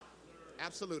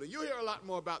Absolutely. You'll hear a lot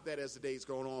more about that as the day's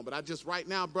going on. But right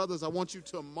now, brothers, I want you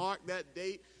to mark that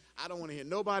date. I don't want to hear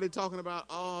nobody talking about,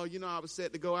 I was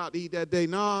set to go out to eat that day.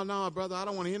 No, brother, I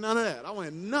don't want to hear none of that. I don't want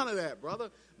to hear none of that, brother.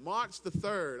 March the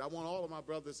 3rd. I want all of my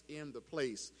brothers in the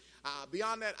place.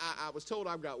 Beyond that, I was told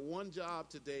I've got one job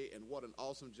today, and what an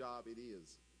awesome job it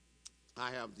is.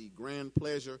 I have the grand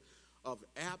pleasure of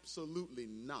absolutely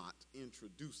not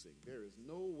introducing. There is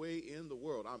no way in the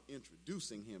world I'm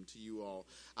introducing him to you all,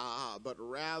 but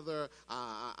rather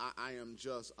I am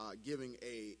just giving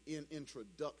an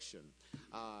introduction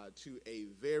to a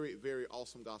very, very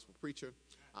awesome gospel preacher,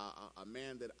 a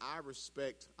man that I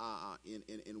respect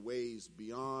in ways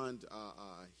beyond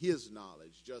his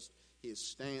knowledge, just his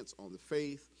stance on the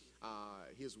faith,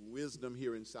 his wisdom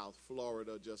here in South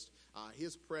Florida, just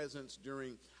his presence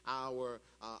during our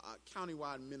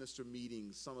countywide minister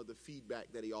meetings, some of the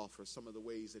feedback that he offers, some of the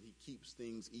ways that he keeps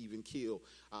things even keel.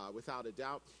 Without a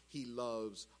doubt, he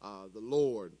loves the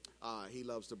Lord. He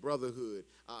loves the brotherhood.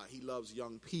 He loves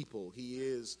young people. He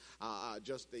is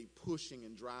just a pushing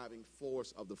and driving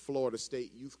force of the Florida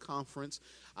State Youth Conference.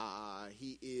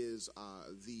 He is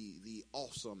the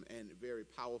awesome and very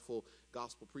powerful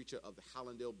gospel preacher of the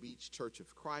Hallandale Beach Church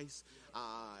of Christ.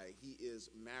 He is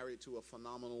married to a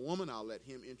phenomenal woman. I'll let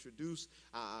him introduce.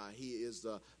 He is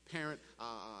the parent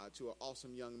to an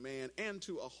awesome young man and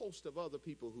to a host of other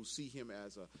people who see him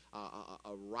as a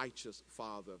righteous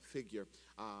father figure.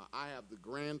 I have the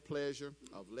grand pleasure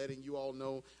of letting you all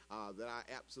know that I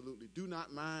absolutely do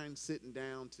not mind sitting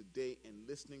down today and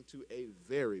listening to a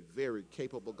very, very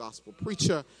capable gospel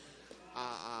preacher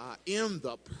in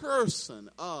the person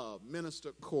of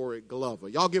Minister Corey Glover.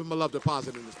 Y'all give him a love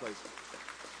deposit in this place.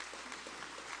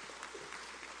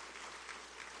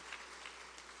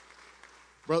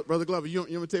 Brother Glover, you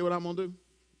want me to tell you what I'm going to do?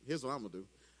 Here's what I'm going to do.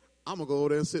 I'm going to go over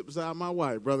there and sit beside my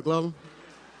wife, Brother Glover.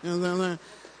 You know what I'm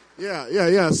saying?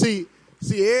 Yeah. See,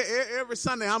 every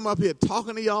Sunday I'm up here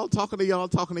talking to y'all.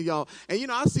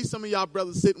 And, I see some of y'all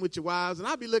brothers sitting with your wives, and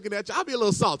I be looking at you. I be a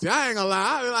little salty. I ain't going to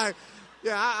lie. I be like,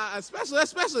 yeah,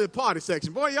 especially the party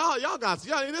section. Boy, y'all got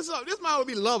this might well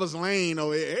be Lover's Lane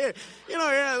over here.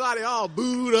 Everybody all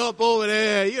booed up over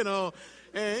there,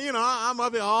 And, I'm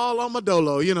up here all on my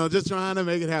dolo, just trying to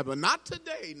make it happen. Not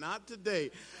today.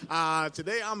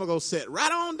 Today I'm going to go sit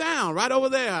right on down, right over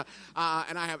there.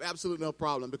 And I have absolutely no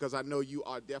problem because I know you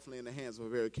are definitely in the hands of a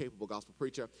very capable gospel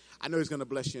preacher. I know he's going to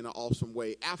bless you in an awesome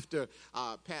way. After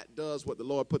Pat does what the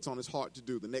Lord puts on his heart to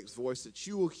do, the next voice that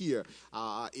you will hear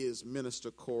is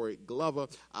Minister Corey Glover,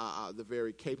 the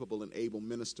very capable and able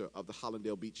minister of the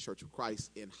Hallandale Beach Church of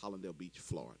Christ in Hallandale Beach,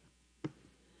 Florida.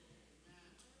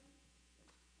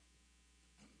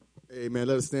 Amen.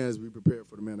 Let us stand as we prepare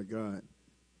for the man of God.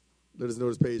 Let us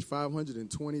notice page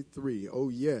 523. Oh,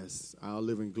 yes, I'll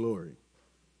live in glory.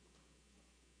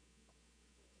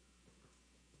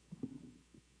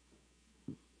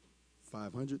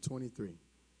 (523).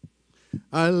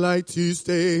 I like to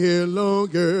stay here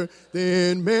longer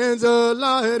than man's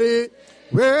allotted,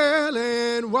 well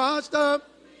and washed up,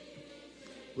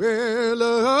 well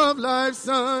of life's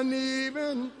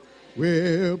uneven.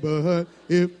 Well, but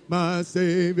if my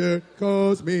Savior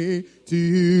calls me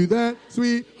to that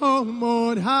sweet home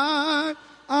on high,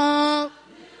 I'll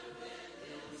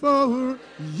for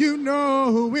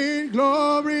in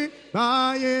glory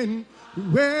by and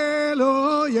well,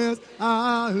 oh yes,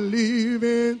 I'll live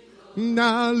in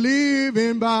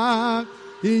by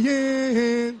the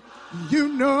end.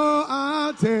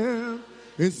 I'll tell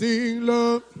and sing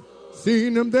love,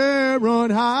 sing them there on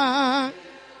high.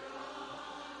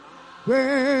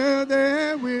 Where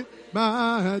there with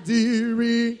my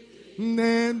dearie,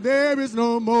 and there is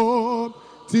no more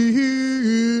to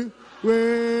you.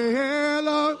 Well,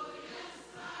 Lord,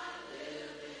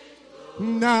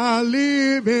 now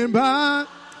living by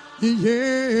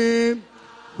the end,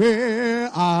 where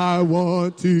I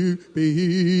want to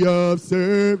be of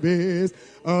service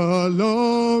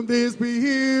along this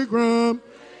pilgrim,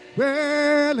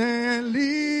 well, and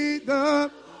lead the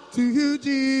to you,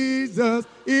 Jesus,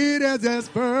 it is as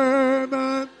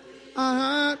fervent.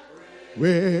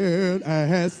 When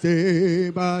as day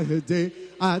by day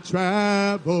I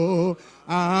travel,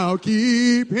 I'll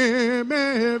keep him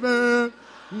ever.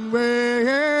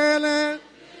 Well,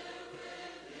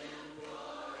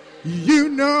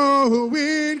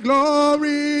 in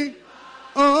glory.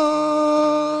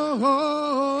 Oh,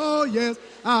 yes,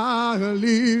 I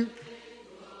live.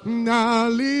 Now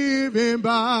living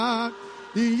by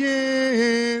the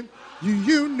end,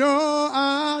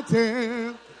 I'll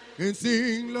tell and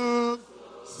sing love,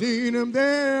 sing them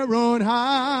there on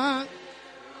high.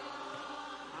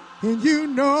 And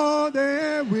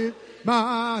there with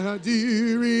my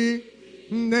dearie,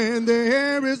 then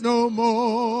there is no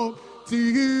more to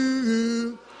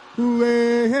you.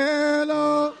 Well,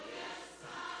 oh,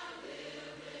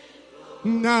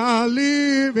 now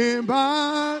living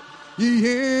by the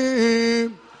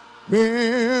end.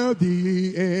 Well,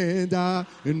 the end I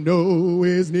know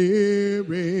is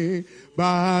nearing.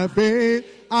 By faith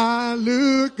I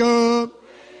look up,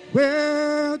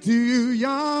 well, to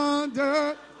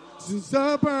yonder, since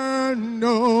the burn,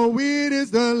 no, it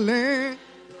is the land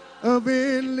of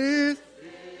endless,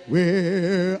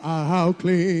 where I'll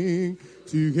cling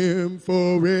to him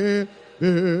forever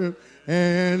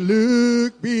and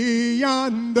look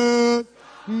beyond the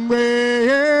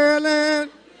well,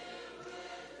 and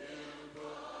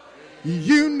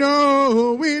you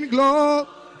know in glory.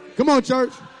 Come on,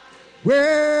 church.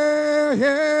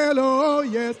 Well, oh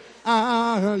yes,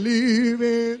 I live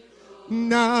in,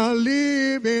 now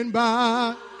living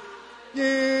by,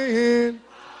 yeah.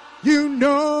 You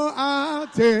know I'll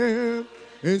tell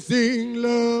and sing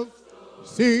love,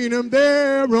 sing them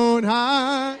there on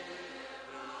high.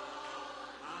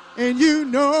 And you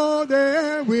know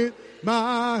they're with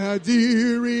my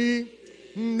dearie,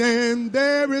 and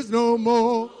there is no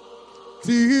more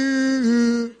to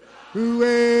you.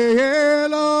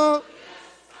 Well, oh,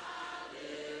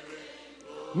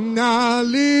 now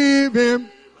living.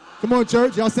 Come on,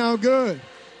 church, y'all sound good.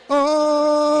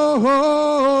 Oh,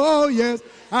 yes,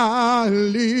 I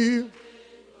live,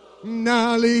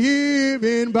 now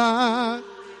living by.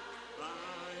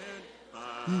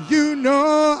 You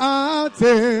know I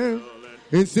tell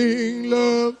and sing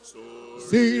love,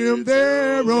 sing them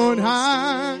there on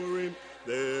high.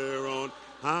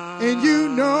 And you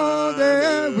know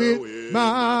they're with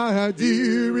my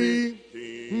dearie,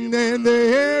 and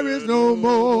there is no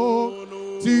more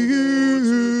to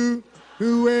you.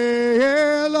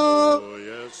 Well, oh,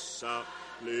 yes, I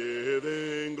live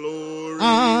in glory.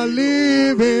 I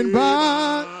live in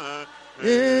by,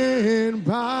 in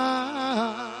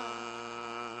by.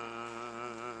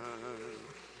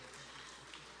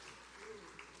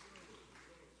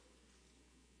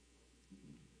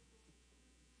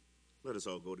 Let us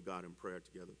all go to God in prayer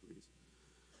together, please.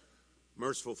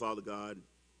 Merciful Father God,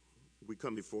 we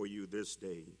come before you this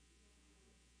day,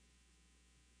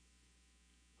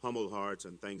 humble hearts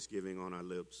and thanksgiving on our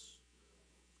lips,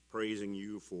 praising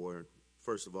you for,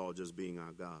 first of all, just being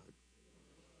our God.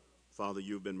 Father,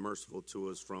 you've been merciful to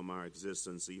us from our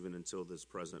existence even until this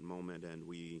present moment, and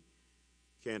we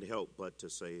can't help but to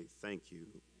say thank you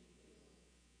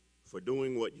for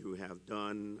doing what you have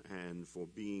done and for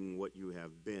being what you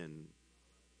have been,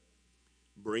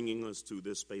 bringing us to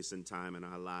this space and time in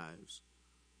our lives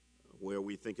where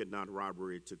we think it not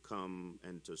robbery to come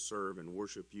and to serve and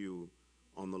worship you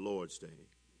on the Lord's Day.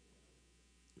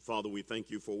 Father, we thank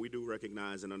you, for we do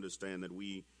recognize and understand that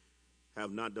we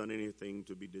have not done anything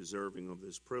to be deserving of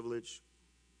this privilege,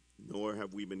 nor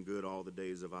have we been good all the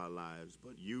days of our lives.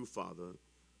 But you, Father,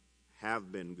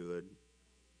 have been good,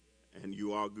 and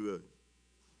you are good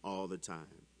all the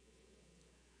time.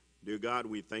 Dear God,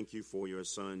 we thank you for your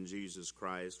Son, Jesus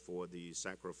Christ, for the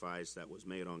sacrifice that was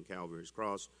made on Calvary's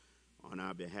cross on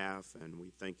our behalf, and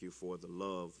we thank you for the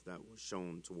love that was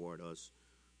shown toward us,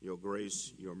 your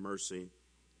grace, your mercy,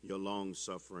 your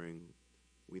long-suffering.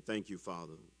 We thank you,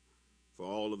 Father, for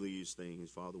all of these things.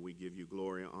 Father, we give you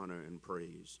glory, honor, and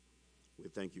praise. We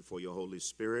thank you for your Holy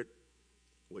Spirit,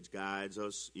 which guides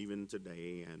us even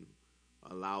today and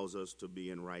allows us to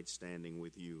be in right standing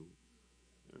with you.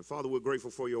 Father, we're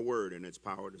grateful for your word and its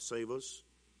power to save us.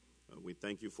 We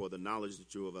thank you for the knowledge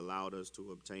that you have allowed us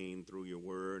to obtain through your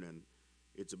word and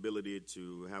its ability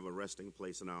to have a resting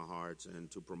place in our hearts and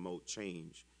to promote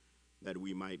change that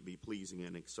we might be pleasing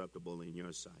and acceptable in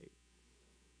your sight.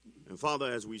 And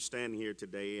Father, as we stand here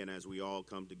today and as we all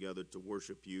come together to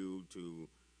worship you, to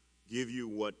give you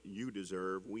what you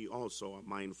deserve, we also are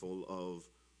mindful of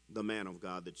the man of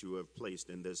God that you have placed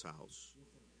in this house.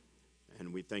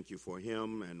 And we thank you for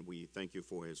him, and we thank you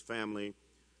for his family.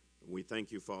 We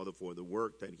thank you, Father, for the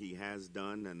work that he has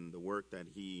done and the work that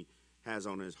he has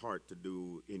on his heart to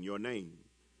do in your name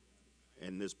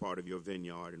in this part of your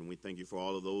vineyard. And we thank you for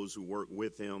all of those who work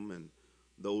with him and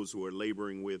those who are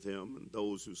laboring with him and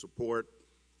those who support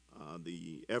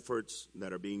the efforts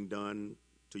that are being done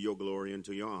to your glory and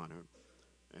to your honor.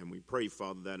 And we pray,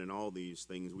 Father, that in all these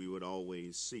things we would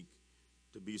always seek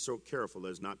to be so careful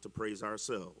as not to praise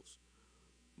ourselves,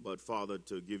 but, Father,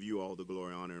 to give you all the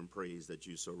glory, honor, and praise that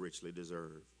you so richly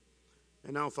deserve.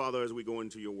 And now, Father, as we go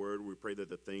into your word, we pray that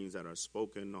the things that are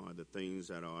spoken are the things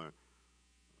that are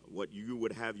what you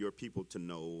would have your people to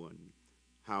know, and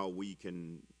how we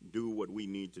can do what we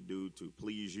need to do to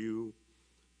please you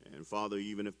And Father,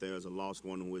 even if there's a lost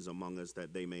one who is among us,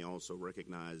 that they may also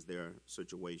recognize their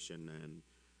situation and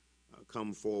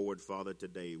come forward, Father,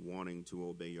 today wanting to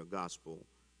obey your gospel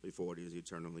before it is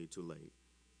eternally too late.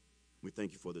 We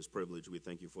thank you for this privilege. We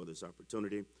thank you for this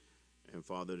opportunity. And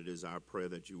Father, it is our prayer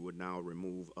that you would now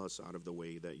remove us out of the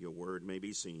way, that your word may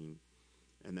be seen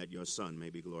and that your Son may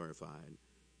be glorified.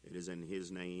 It is in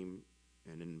his name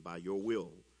and by your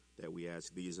will that we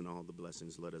ask these and all the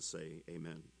blessings. Let us say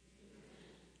amen.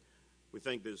 We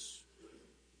thank this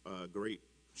great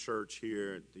church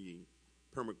here at the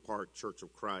Pembroke Park Church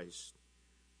of Christ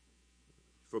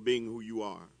for being who you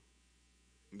are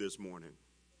this morning.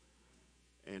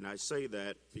 And I say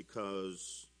that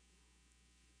because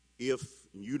if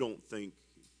you don't think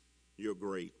you're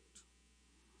great,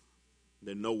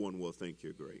 then no one will think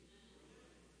you're great.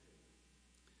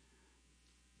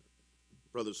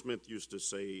 Brother Smith used to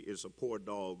say, it's a poor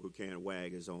dog who can't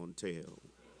wag his own tail.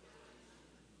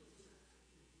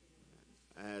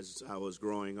 As I was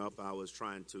growing up, I was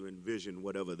trying to envision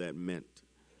whatever that meant.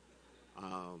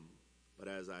 But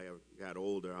as I got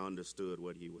older, I understood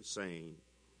what he was saying.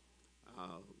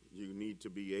 You need to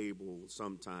be able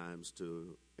sometimes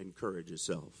to encourage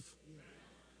yourself.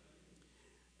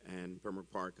 And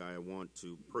Pembroke Park, I want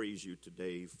to praise you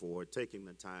today for taking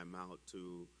the time out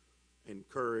to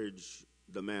encourage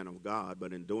the man of God,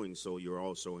 but in doing so, you're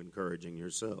also encouraging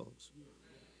yourselves.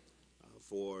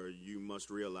 For you must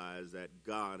realize that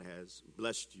God has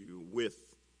blessed you with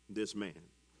this man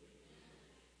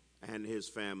and his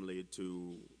family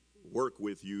to work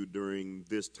with you during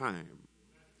this time.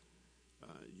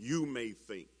 You may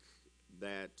think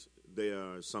that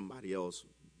there's somebody else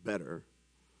better,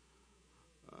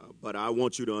 but I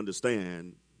want you to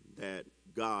understand that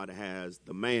God has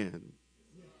the man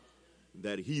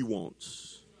that he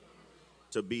wants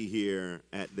to be here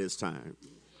at this time.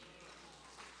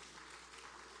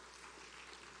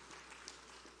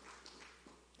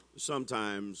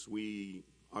 Sometimes we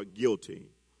are guilty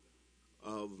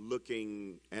of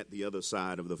looking at the other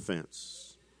side of the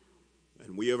fence.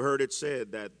 And we have heard it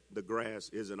said that the grass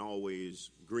isn't always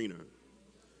greener.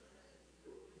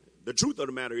 The truth of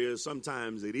the matter is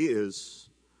sometimes it is,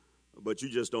 but you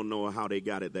just don't know how they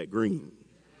got it that green.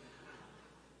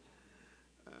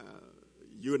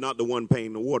 You're not the one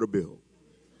paying the water bill.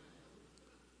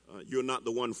 You're not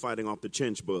the one fighting off the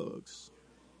chinch bugs.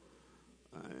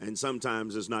 And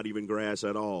sometimes it's not even grass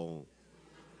at all.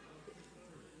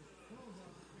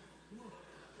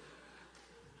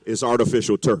 It's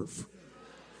artificial turf.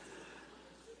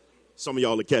 Some of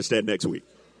y'all will catch that next week.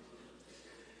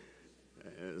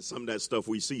 Some of that stuff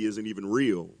we see isn't even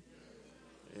real.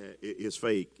 It's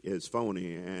fake, it's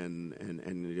phony, and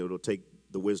it'll take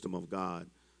the wisdom of God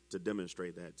to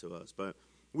demonstrate that to us. But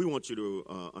we want you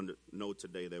to know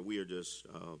today that we are just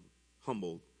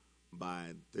humbled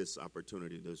by this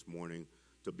opportunity this morning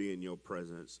to be in your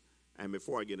presence. And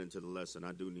before I get into the lesson,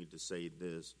 I do need to say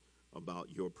this about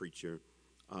your preacher.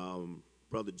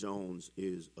 Brother Jones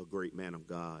is a great man of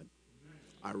God.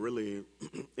 I really,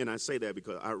 and I say that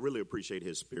because I really appreciate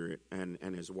his spirit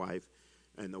and his wife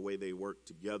and the way they work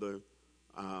together.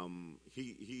 I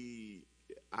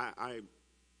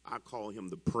call him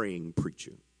the praying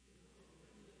preacher.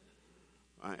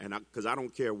 Because I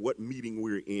don't care what meeting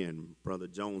we're in, Brother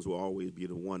Jones will always be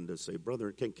the one to say,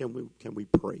 brother, can we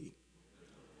pray?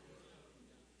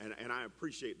 And I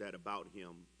appreciate that about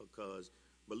him because,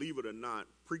 believe it or not,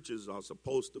 preachers are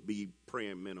supposed to be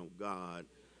praying men of God,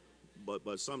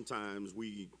 but sometimes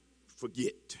we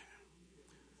forget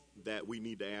that we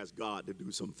need to ask God to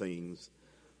do some things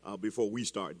before we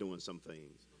start doing some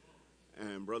things.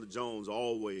 And Brother Jones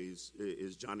always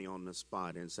is Johnny on the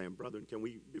spot and saying, brother,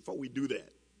 before we do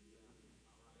that,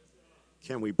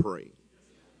 can we pray?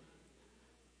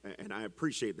 And I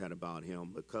appreciate that about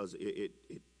him because it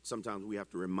sometimes we have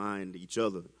to remind each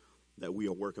other that we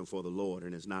are working for the Lord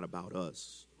and it's not about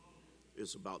us.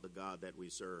 It's about the God that we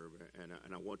serve. And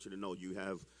I want you to know you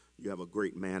have a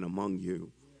great man among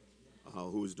you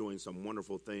who is doing some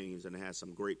wonderful things and has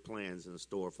some great plans in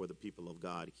store for the people of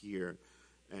God here.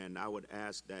 And I would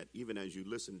ask that even as you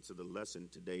listen to the lesson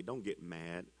today, don't get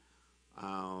mad.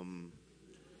 I'm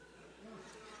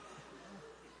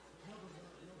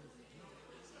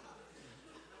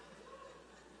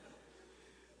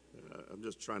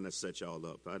just trying to set y'all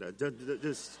up.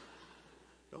 Just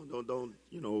don't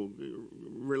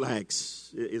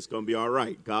relax. It's going to be all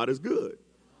right. God is good.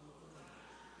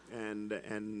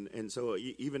 And so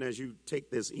even as you take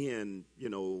this in,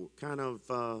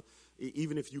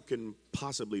 even if you can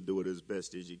possibly do it as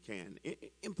best as you can,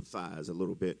 empathize a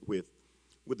little bit with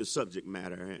the subject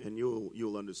matter, and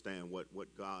you'll understand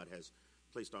what God has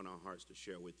placed on our hearts to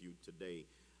share with you today.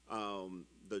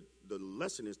 The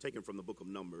lesson is taken from the book of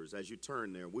Numbers. As you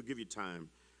turn there, we'll give you time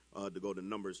to go to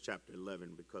Numbers chapter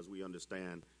 11, because we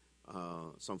understand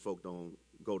some folk don't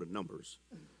go to Numbers.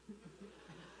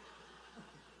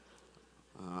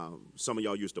 Some of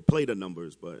y'all used to play the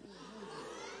numbers, but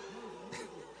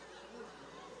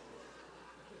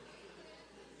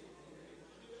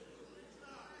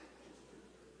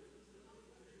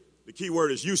the key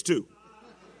word is used to.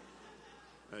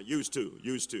 Used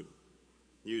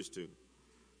to.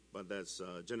 But that's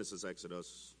Genesis,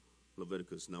 Exodus,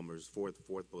 Leviticus, Numbers, fourth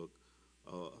book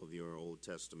of your Old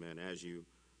Testament. As you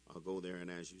go there and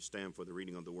as you stand for the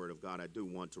reading of the Word of God, I do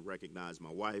want to recognize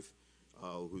my wife,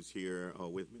 who's here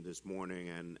with me this morning,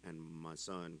 and my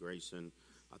son, Grayson.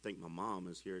 I think my mom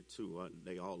is here, too.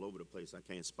 They all over the place. I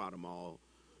can't spot them all.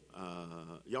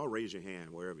 Y'all raise your hand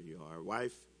wherever you are.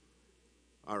 Wife?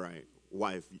 All right.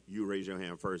 Wife, you raise your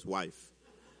hand first. Wife.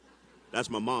 That's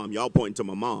my mom. Y'all pointing to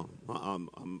my mom.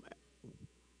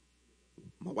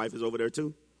 My wife is over there,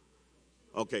 too?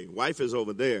 Okay, wife is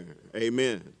over there.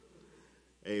 Amen.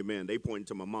 Amen. They pointing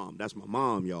to my mom. That's my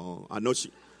mom, y'all. I know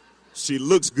she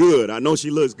looks good. I know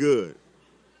she looks good.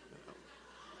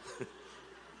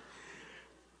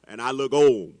 And I look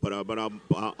old, but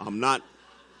I'm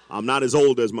not as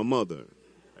old as my mother.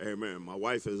 Amen. My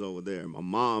wife is over there. My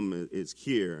mom is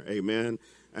here. Amen.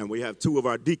 And we have two of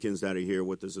our deacons that are here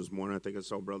with us this morning. I think I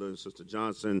saw Brother and Sister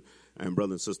Johnson and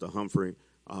Brother and Sister Humphrey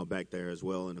back there as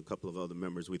well, and a couple of other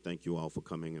members. We thank you all for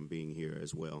coming and being here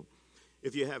as well.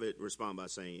 If you have it, respond by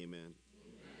saying amen. Amen.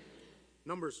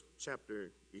 Numbers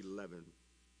chapter 11.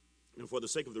 And for the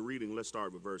sake of the reading, let's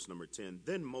start with verse number 10.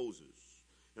 Then Moses,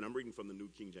 and I'm reading from the New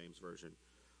King James Version,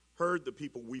 heard the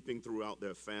people weeping throughout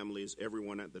their families,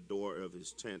 everyone at the door of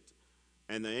his tent.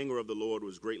 And the anger of the Lord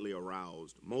was greatly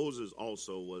aroused. Moses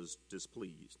also was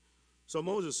displeased. So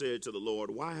Moses said to the Lord,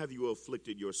 why have you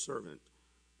afflicted your servant?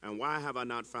 And why have I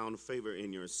not found favor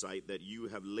in your sight, that you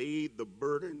have laid the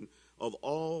burden of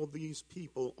all these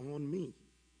people on me?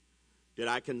 Did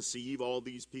I conceive all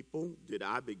these people? Did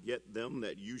I beget them,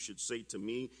 that you should say to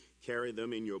me, carry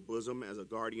them in your bosom as a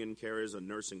guardian carries a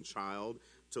nursing child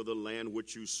to the land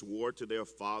which you swore to their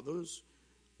fathers?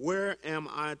 Where am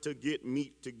I to get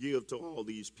meat to give to all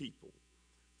these people?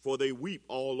 For they weep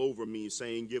all over me,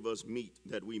 saying, give us meat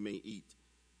that we may eat.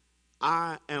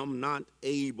 I am not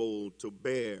able to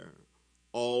bear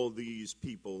all these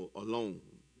people alone,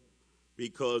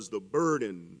 because the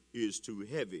burden is too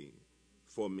heavy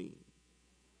for me.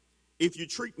 If you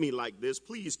treat me like this,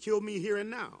 please kill me here and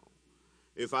now.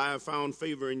 If I have found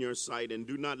favor in your sight, and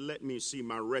do not let me see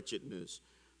my wretchedness.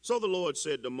 So the Lord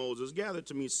said to Moses, gather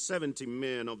to me 70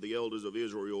 men of the elders of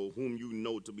Israel, whom you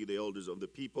know to be the elders of the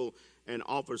people, and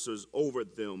officers over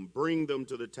them. Bring them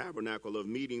to the tabernacle of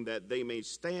meeting, that they may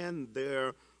stand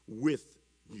there with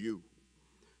you.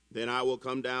 Then I will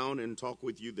come down and talk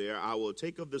with you there. I will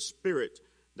take of the spirit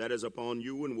that is upon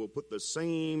you, and will put the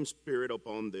same spirit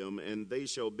upon them, and they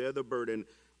shall bear the burden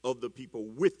of the people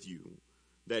with you,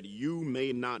 that you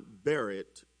may not bear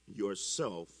it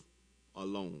yourself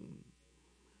alone.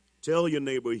 Tell your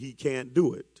neighbor he can't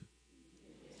do it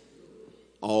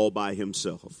all by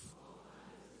himself.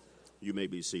 You may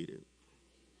be seated.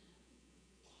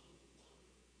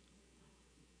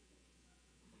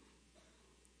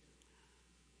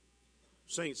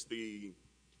 Saints, the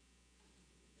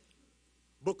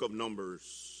book of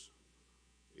Numbers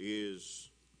is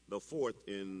the fourth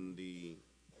in the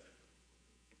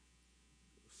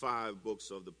 5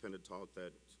 books of the Pentateuch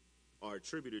that are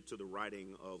attributed to the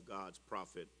writing of God's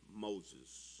prophet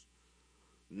Moses.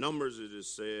 Numbers, it is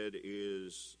said,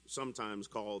 is sometimes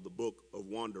called the book of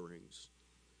wanderings,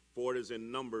 for it is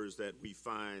in Numbers that we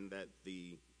find that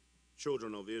the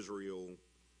children of Israel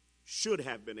should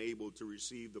have been able to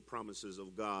receive the promises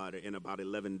of God in about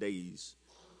 11 days,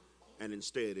 and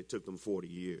instead it took them 40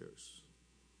 years.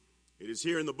 It is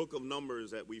here in the book of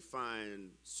Numbers that we find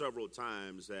several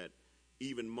times that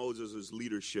even Moses'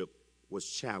 leadership was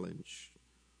challenged.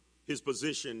 His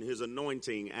position, his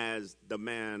anointing as the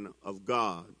man of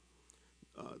God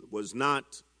was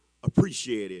not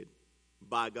appreciated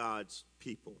by God's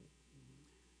people.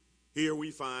 Here we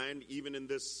find, even in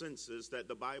this census, that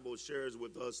the Bible shares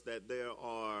with us that there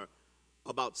are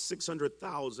about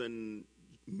 600,000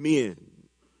 men,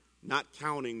 not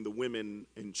counting the women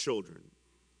and children,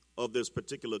 of this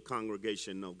particular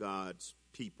congregation of God's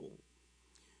people.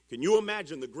 Can you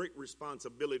imagine the great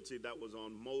responsibility that was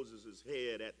on Moses'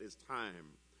 head at this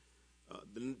time?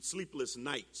 The sleepless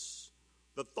nights,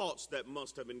 the thoughts that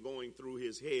must have been going through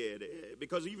his head.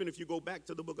 Because even if you go back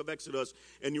to the book of Exodus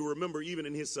and you remember even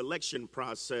in his selection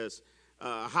process,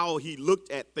 how he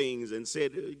looked at things and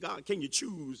said, God, can you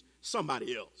choose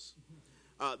somebody else?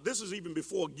 This is even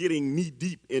before getting knee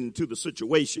deep into the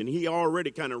situation. He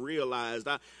already kind of realized,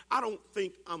 I don't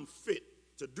think I'm fit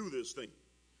to do this thing.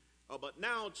 But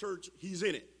now, church, he's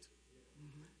in it.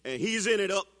 And he's in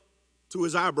it up to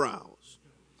his eyebrows.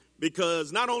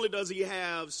 Because not only does he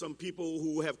have some people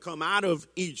who have come out of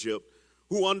Egypt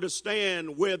who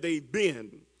understand where they've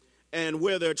been and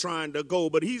where they're trying to go,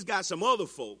 but he's got some other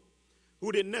folk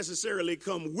who didn't necessarily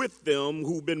come with them,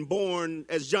 who've been born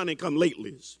as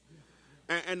Johnny-come-latelys.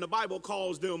 And the Bible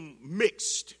calls them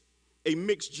mixed, a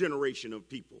mixed generation of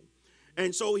people.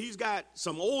 And so he's got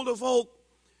some older folk,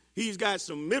 he's got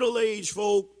some middle-aged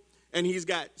folk, and he's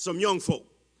got some young folk.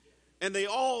 And they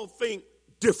all think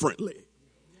differently.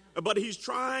 But he's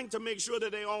trying to make sure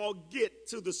that they all get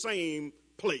to the same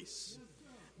place.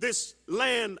 This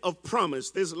land of promise,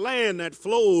 this land that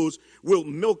flows with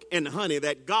milk and honey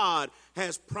that God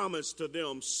has promised to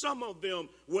them. Some of them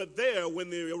were there when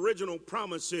the original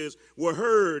promises were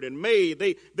heard and made.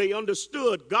 They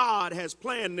understood God has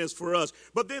planned this for us.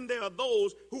 But then there are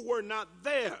those who were not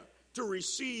there to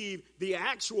receive the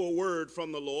actual word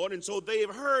from the Lord. And so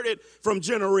they've heard it from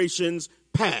generations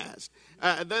past.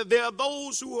 There are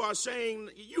those who are saying,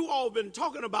 you all have been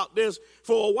talking about this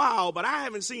for a while, but I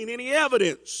haven't seen any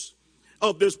evidence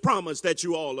of this promise that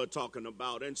you all are talking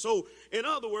about. And so, in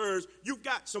other words, you've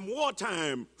got some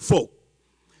wartime folk.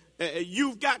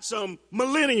 You've got some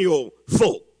millennial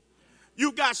folk.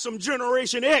 You've got some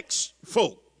Generation X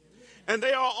folk. And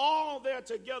they are all there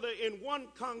together in one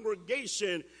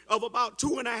congregation of about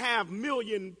 2.5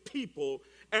 million people.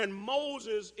 And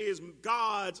Moses is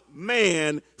God's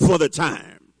man for the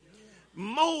time.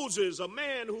 Moses, a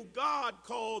man who God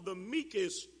called the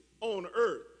meekest on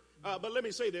earth. But let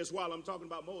me say this while I'm talking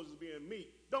about Moses being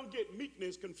meek. Don't get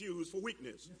meekness confused for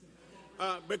weakness.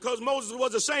 Because Moses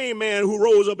was the same man who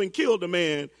rose up and killed a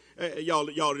man. Y'all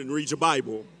didn't read your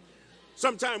Bible.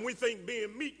 Sometimes we think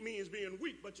being meek means being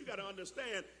weak, but you got to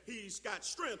understand he's got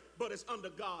strength, but it's under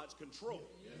God's control.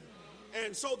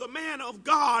 And so the man of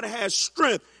God has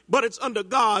strength, but it's under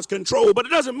God's control. But it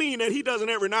doesn't mean that he doesn't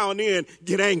every now and then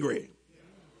get angry.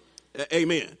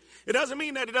 Amen. It doesn't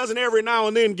mean that he doesn't every now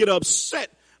and then get upset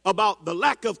about the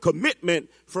lack of commitment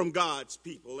from God's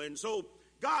people. And so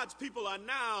God's people are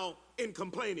now in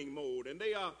complaining mode, and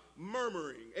they are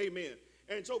murmuring. Amen.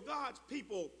 And so God's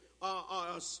people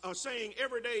are saying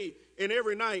every day and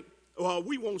every night,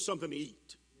 we want something to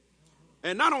eat.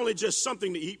 And not only just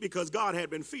something to eat, because God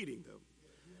had been feeding them,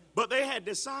 but they had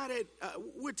decided,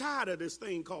 we're tired of this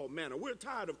thing called manna. We're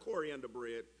tired of coriander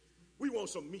bread. We want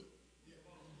some meat.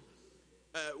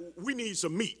 We need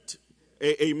some meat.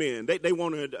 Amen. They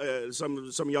wanted, some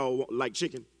of y'all like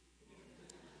chicken.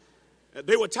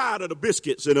 They were tired of the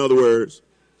biscuits, in other words.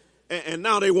 And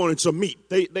now they wanted some meat.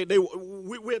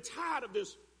 We're tired of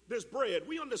this bread.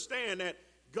 We understand that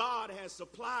God has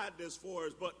supplied this for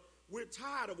us, but we're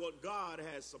tired of what God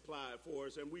has supplied for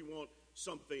us, and we want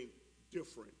something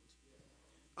different.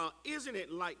 Isn't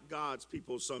it like God's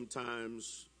people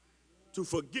sometimes to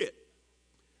forget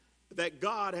that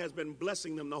God has been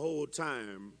blessing them the whole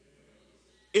time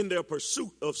in their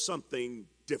pursuit of something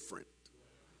different?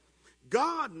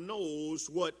 God knows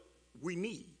what we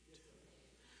need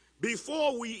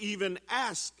before we even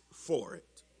ask for it.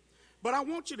 But I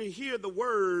want you to hear the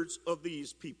words of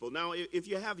these people. Now, if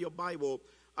you have your Bible,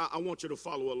 I want you to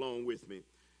follow along with me.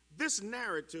 This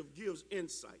narrative gives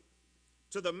insight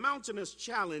to the mountainous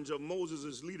challenge of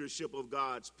Moses' leadership of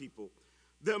God's people.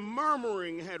 Their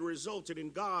murmuring had resulted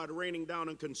in God raining down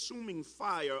a consuming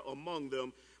fire among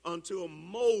them until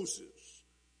Moses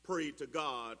prayed to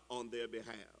God on their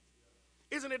behalf.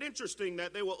 Isn't it interesting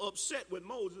that they were upset with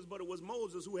Moses, but it was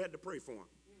Moses who had to pray for him?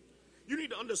 You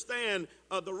need to understand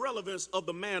the relevance of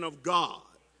the man of God.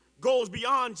 Goes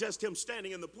beyond just him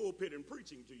standing in the pulpit and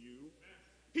preaching to you.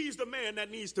 He's the man that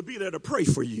needs to be there to pray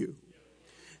for you.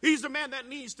 He's the man that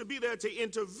needs to be there to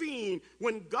intervene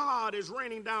when God is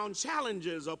raining down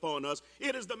challenges upon us.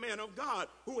 It is the man of God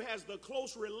who has the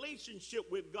close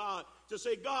relationship with God to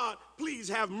say, God, please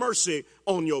have mercy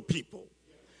on your people.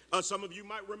 Some of you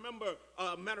might remember,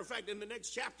 matter of fact, in the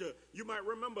next chapter, you might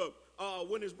remember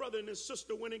when his brother and his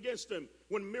sister went against him,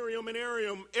 when Miriam and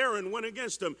Aaron went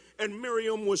against him, and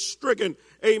Miriam was stricken,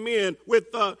 amen, with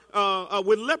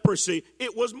leprosy.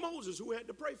 It was Moses who had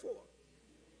to pray for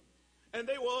her. And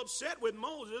they were upset with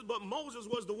Moses, but Moses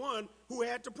was the one who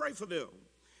had to pray for them.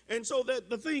 And so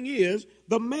the thing is,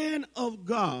 the man of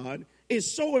God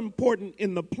is so important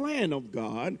in the plan of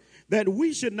God that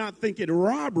we should not think it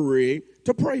robbery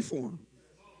to pray for him.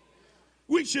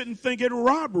 We shouldn't think it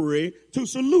robbery to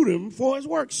salute him for his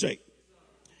work's sake.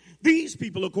 These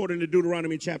people, according to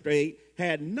Deuteronomy chapter 8,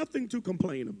 had nothing to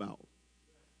complain about.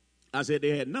 I said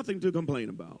they had nothing to complain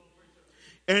about.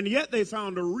 And yet they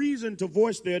found a reason to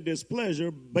voice their displeasure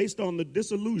based on the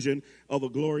disillusion of a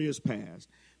glorious past.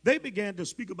 They began to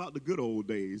speak about the good old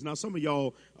days. Now, some of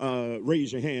y'all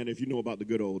raise your hand if you know about the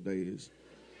good old days.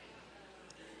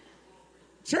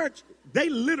 Church, they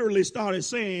literally started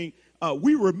saying,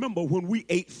 we remember when we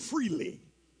ate freely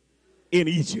in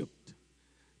Egypt.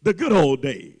 The good old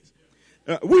days.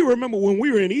 We remember when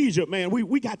we were in Egypt, man,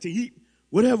 we got to eat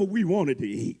whatever we wanted to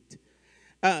eat.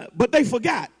 But they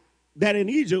forgot that in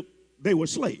Egypt, they were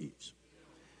slaves.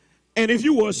 And if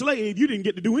you were a slave, you didn't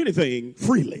get to do anything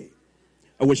freely.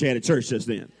 I wish I had a church just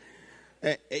then.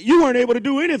 You weren't able to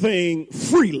do anything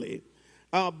freely.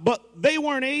 But they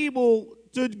weren't able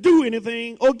to do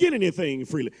anything or get anything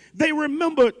freely. They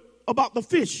remembered about the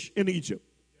fish in Egypt,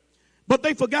 but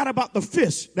they forgot about the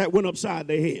fish that went upside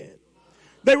their head.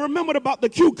 They remembered about the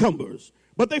cucumbers,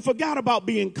 but they forgot about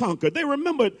being conquered. They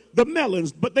remembered the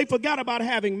melons, but they forgot about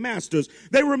having masters.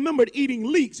 They remembered eating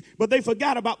leeks, but they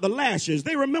forgot about the lashes.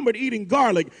 They remembered eating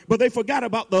garlic, but they forgot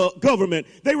about the government.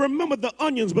 They remembered the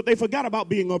onions, but they forgot about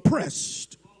being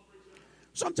oppressed.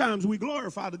 Sometimes we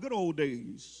glorify the good old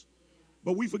days,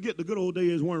 but we forget the good old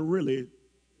days weren't really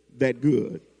that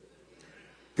good.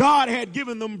 God had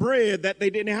given them bread that they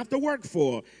didn't have to work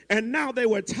for, and now they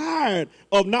were tired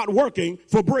of not working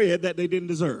for bread that they didn't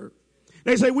deserve.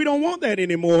 They say, we don't want that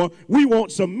anymore. We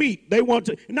want some meat. They want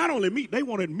to, not only meat, they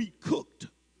wanted meat cooked.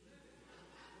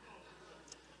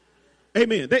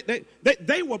 Amen.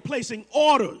 They were placing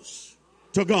orders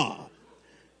to God.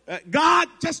 God,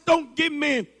 just don't give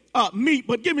me meat,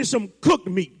 but give me some cooked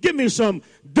meat. Give me some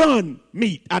done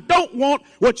meat. I don't want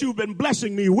what you've been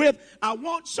blessing me with. I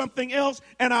want something else,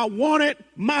 and I want it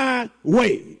my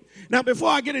way. Now, before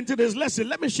I get into this lesson,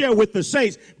 let me share with the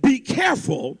saints, be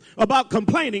careful about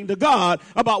complaining to God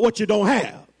about what you don't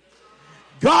have.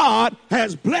 God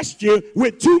has blessed you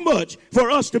with too much for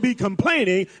us to be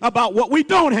complaining about what we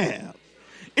don't have.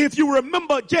 If you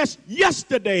remember just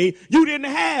yesterday, you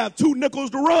didn't have 2 nickels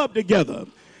to rub together.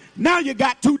 Now you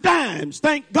got 2 dimes.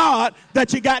 Thank God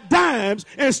that you got dimes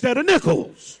instead of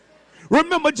nickels.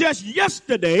 Remember, just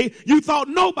yesterday, you thought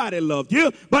nobody loved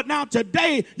you, but now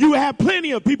today, you have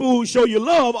plenty of people who show you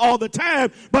love all the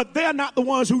time, but they're not the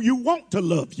ones who you want to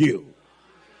love you.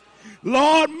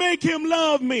 Lord, make him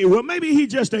love me. Well, maybe he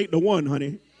just ain't the one,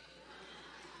 honey.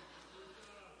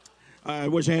 I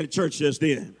wish I had a church just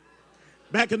then.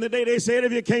 Back in the day, they said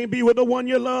if you can't be with the one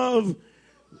you love,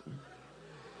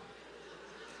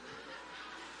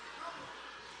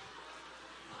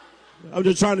 I'm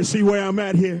just trying to see where I'm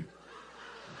at here.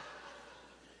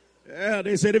 Yeah,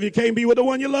 they said if you can't be with the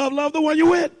one you love, love the one you're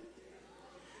with.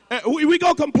 We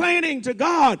go complaining to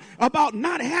God about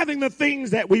not having the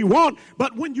things that we want,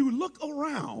 but when you look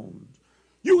around,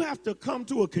 you have to come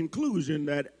to a conclusion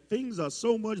that things are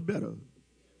so much better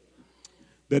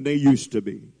than they used to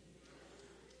be.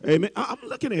 Amen. I'm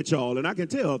looking at y'all and I can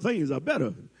tell things are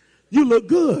better. You look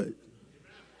good.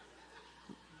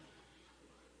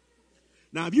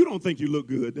 Now, if you don't think you look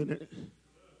good, then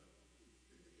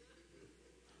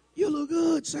you look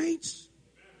good, saints.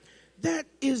 That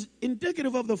is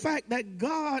indicative of the fact that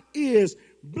God is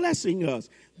blessing us.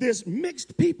 This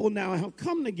mixed people now have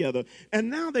come together, and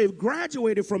now they've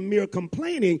graduated from mere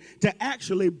complaining to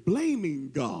actually blaming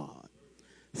God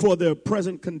for their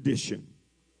present condition.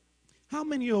 How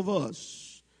many of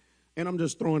us, and I'm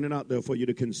just throwing it out there for you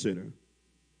to consider,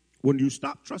 when you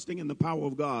stop trusting in the power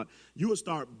of God, you will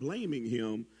start blaming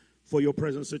him for your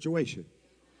present situation.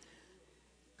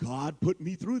 God put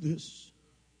me through this.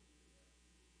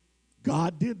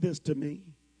 God did this to me.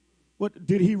 What,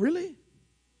 did he really?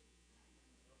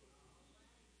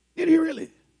 Did he really?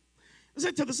 I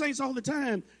say to the saints all the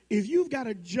time, if you've got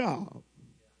a job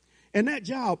and that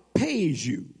job pays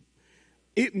you,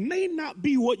 it may not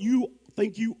be what you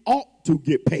think you ought to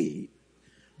get paid,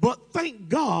 but thank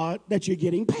God that you're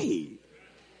getting paid.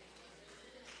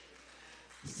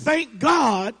 Thank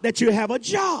God that you have a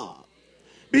job.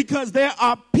 Because there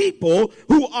are people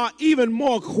who are even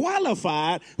more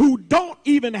qualified who don't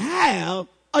even have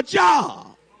a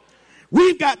job.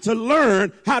 We've got to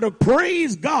learn how to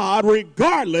praise God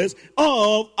regardless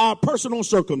of our personal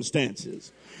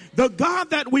circumstances. The God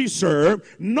that we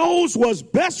serve knows what's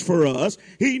best for us.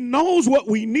 He knows what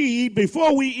we need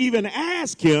before we even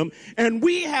ask him. And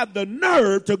we have the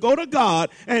nerve to go to God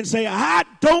and say, I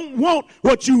don't want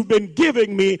what you've been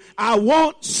giving me. I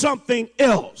want something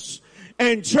else.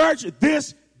 And church,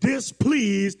 this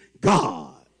displeased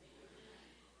God.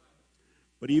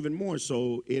 But even more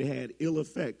so, it had ill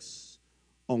effects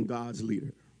on God's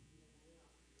leader.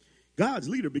 God's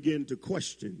leader began to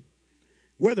question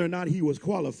whether or not he was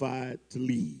qualified to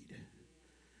lead.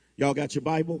 Y'all got your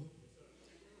Bible?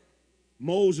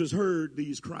 Moses heard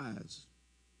these cries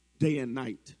day and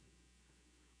night.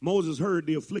 Moses heard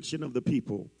the affliction of the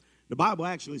people. The Bible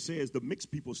actually says the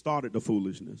mixed people started the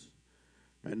foolishness.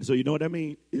 And so you know what that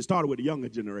means? It started with the younger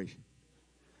generation.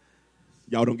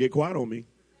 Y'all don't get quiet on me.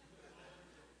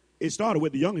 It started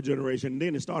with the younger generation, and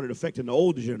then it started affecting the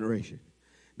older generation.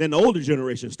 Then the older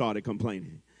generation started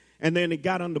complaining. And then it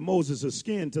got under Moses'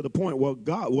 skin to the point where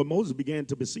Moses began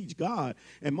to beseech God.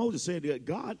 And Moses said,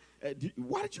 God,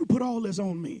 why did you put all this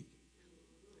on me?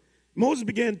 Moses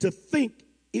began to think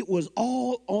it was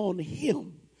all on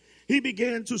him. He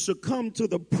began to succumb to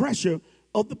the pressure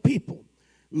of the people.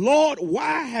 Lord,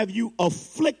 why have you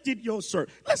afflicted your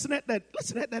servant? Listen at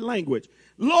that language.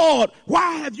 Lord,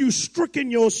 why have you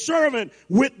stricken your servant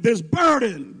with this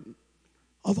burden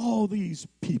of all these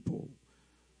people?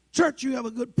 Church, you have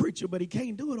a good preacher, but he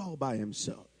can't do it all by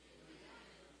himself.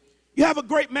 You have a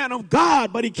great man of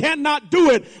God, but he cannot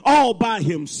do it all by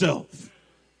himself.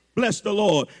 Bless the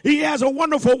Lord. He has a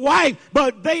wonderful wife,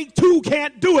 but they too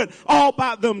can't do it all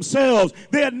by themselves.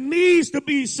 There needs to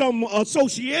be some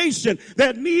association.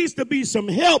 There needs to be some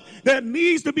help. There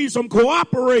needs to be some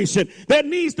cooperation. There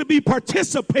needs to be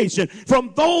participation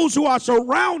from those who are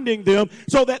surrounding them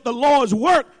so that the Lord's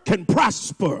work can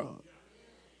prosper.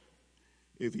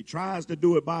 If he tries to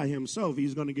do it by himself,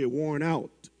 he's going to get worn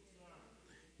out.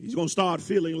 He's going to start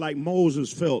feeling like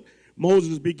Moses felt.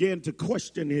 Moses began to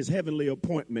question his heavenly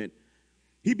appointment.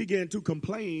 He began to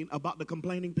complain about the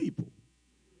complaining people.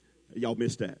 Y'all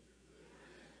missed that.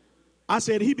 I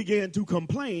said he began to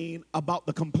complain about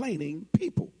the complaining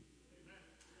people.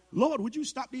 Lord, would you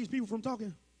stop these people from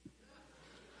talking?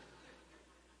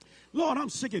 Lord, I'm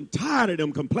sick and tired of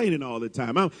them complaining all the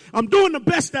time. I'm doing the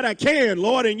best that I can,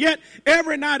 Lord, and yet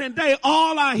every night and day,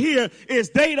 all I hear is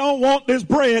they don't want this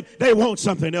bread, they want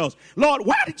something else. Lord,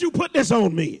 why did you put this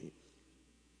on me?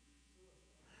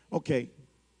 Okay.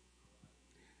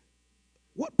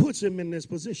 What puts him in this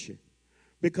position?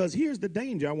 Because here's the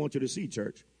danger I want you to see,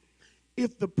 church.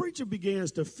 If the preacher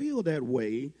begins to feel that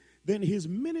way, then his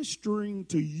ministering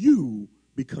to you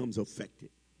becomes affected.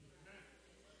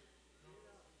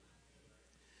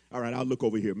 All right, I'll look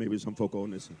over here. Maybe some folk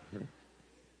on this.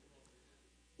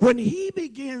 When he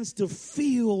begins to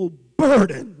feel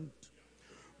burdened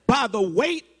by the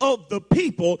weight of the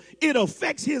people, it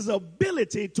affects his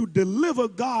ability to deliver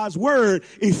God's word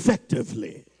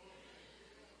effectively.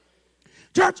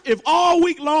 Church, if all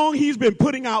week long he's been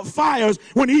putting out fires,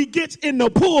 when he gets in the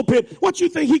pulpit, what you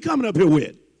think he coming up here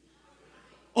with?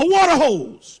 A water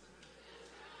hose.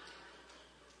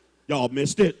 Y'all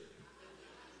missed it.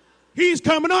 He's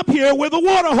coming up here with a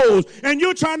water hose, and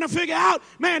you're trying to figure out,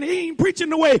 man, he ain't preaching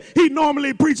the way he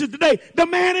normally preaches today. The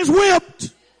man is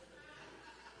whipped.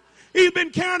 He's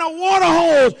been carrying a water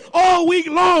hose all week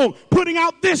long, putting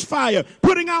out this fire,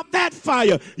 putting out that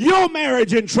fire. Your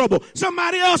marriage in trouble.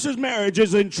 Somebody else's marriage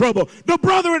is in trouble. The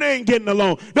brethren ain't getting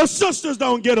along. The sisters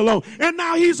don't get along. And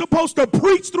now he's supposed to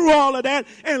preach through all of that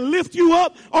and lift you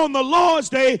up on the Lord's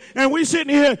day. And we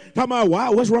sitting here talking about,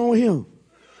 wow, what's wrong with him?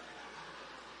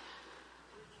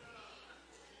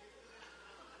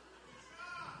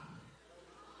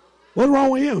 What's wrong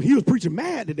with him? He was preaching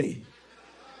mad today.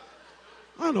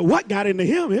 I don't know what got into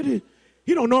him.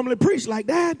 He don't normally preach like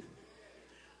that.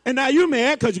 And now you're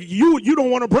mad because you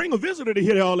don't want to bring a visitor to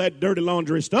hear all that dirty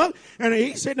laundry stuff. And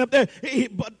he's sitting up there.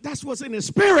 But that's what's in his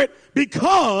spirit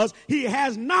because he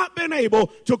has not been able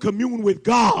to commune with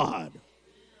God.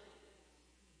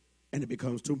 And it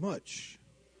becomes too much.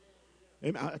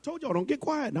 I told y'all, don't get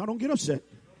quiet now. Don't get upset.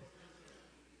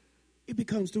 It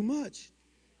becomes too much.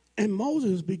 And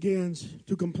Moses begins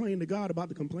to complain to God about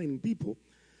the complaining people,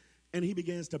 and he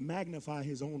begins to magnify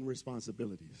his own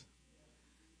responsibilities.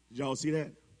 Did y'all see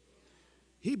that?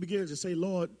 He begins to say,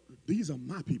 Lord, these are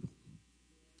my people.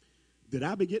 Did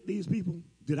I beget these people?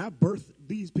 Did I birth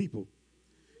these people?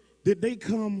 Did they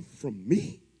come from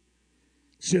me?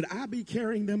 Should I be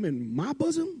carrying them in my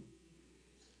bosom?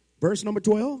 Verse number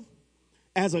 12.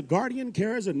 As a guardian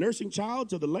carries a nursing child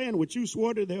to the land which you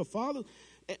swore to their fathers.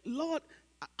 Lord,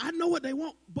 I know what they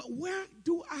want, but where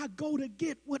do I go to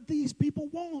get what these people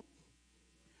want?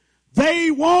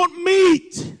 They want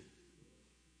meat.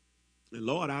 And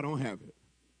Lord, I don't have it.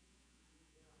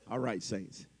 All right,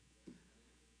 saints.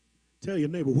 Tell your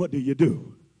neighbor, what do you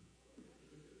do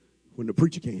when the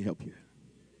preacher can't help you?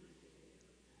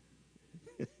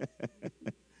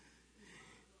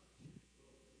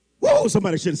 Whoa,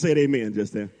 somebody should have said amen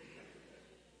just there.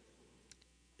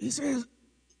 He says,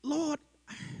 Lord,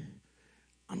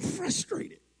 I'm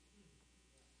frustrated.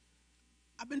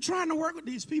 trying to work with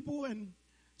these people, and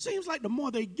seems like the more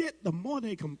they get, the more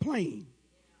they complain.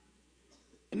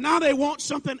 And now they want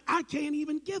something I can't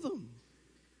even give them.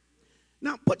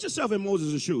 Now, put yourself in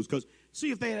Moses' shoes, because,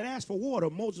 see, if they had asked for water,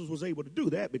 Moses was able to do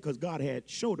that because God had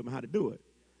showed him how to do it.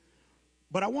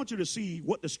 But I want you to see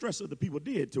what the stress of the people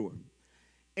did to him.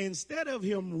 Instead of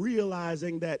him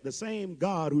realizing that the same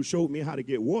God who showed me how to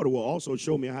get water will also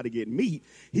show me how to get meat,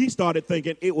 he started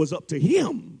thinking it was up to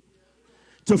him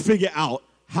to figure out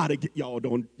how to get, y'all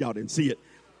didn't see it.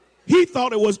 He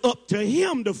thought it was up to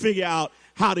him to figure out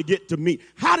how to get to meat.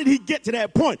 How did he get to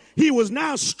that point? He was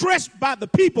now stressed by the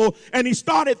people, and he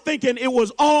started thinking it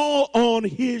was all on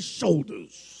his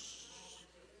shoulders.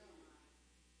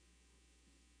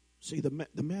 See,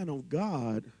 the man of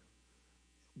God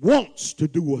wants to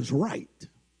do what's right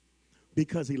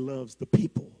because he loves the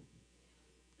people.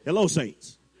 Hello,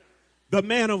 saints. The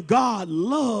man of God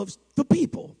loves the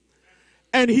people,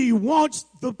 and he wants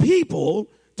the people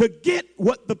to get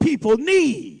what the people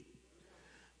need.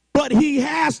 But he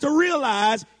has to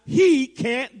realize he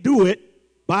can't do it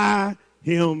by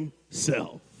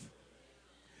himself.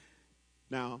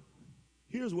 Now,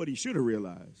 here's what he should have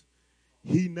realized.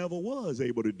 He never was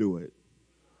able to do it.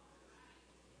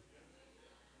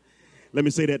 Let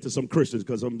me say that to some Christians,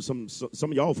 because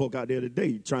some of y'all folk out there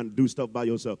today trying to do stuff by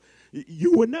yourself.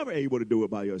 You were never able to do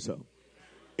it by yourself.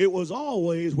 It was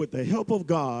always with the help of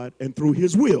God and through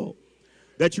his will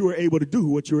that you were able to do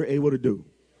what you were able to do.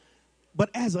 But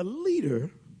as a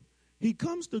leader, he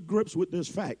comes to grips with this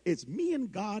fact. It's me and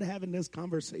God having this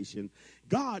conversation.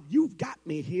 God, you've got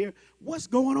me here. What's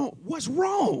going on? What's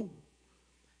wrong?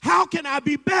 How can I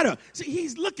be better? See,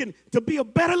 he's looking to be a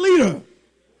better leader.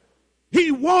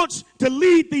 He wants to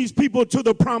lead these people to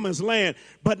the promised land,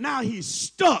 but now he's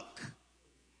stuck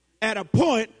at a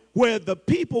point where the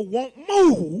people won't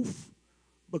move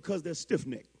because they're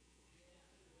stiff-necked.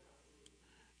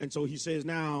 And so he says,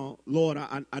 now, Lord,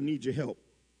 I need your help.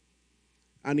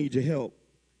 I need your help.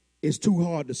 It's too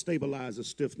hard to stabilize a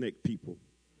stiff-necked people.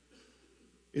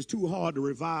 It's too hard to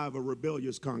revive a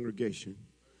rebellious congregation.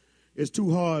 It's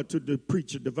too hard to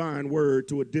preach a divine word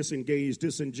to a disengaged,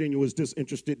 disingenuous,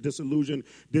 disinterested, disillusioned,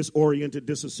 disoriented,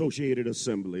 disassociated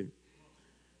assembly.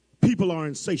 People are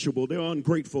insatiable, they're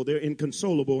ungrateful, they're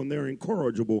inconsolable, and they're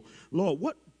incorrigible. Lord,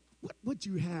 what would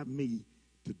you have me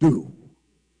to do?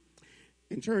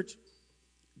 In church,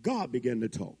 God began to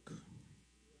talk.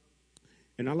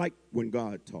 And I like when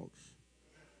God talks.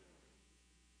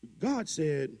 God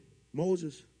said,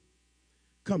 Moses,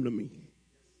 come to me.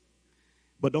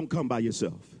 But don't come by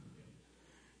yourself.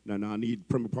 Now, I need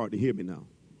Premier Park to hear me now.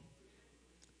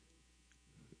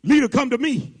 Leader, come to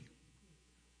me.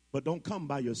 But don't come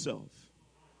by yourself.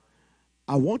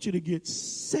 I want you to get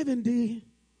 70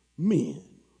 men,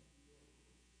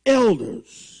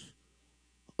 elders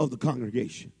of the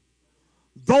congregation,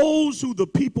 those who the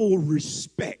people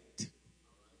respect.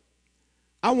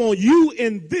 I want you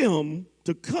and them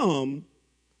to come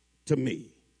to me.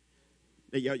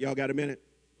 Hey, y'all got a minute?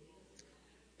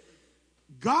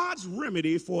 God's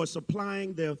remedy for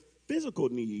supplying their physical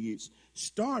needs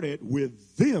started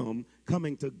with them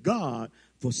coming to God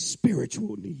for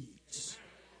spiritual needs.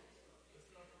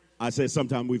 I said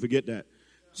sometimes we forget that.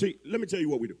 See, let me tell you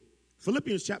what we do.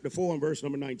 Philippians chapter 4 and verse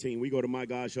number 19, we go to my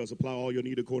God shall supply all your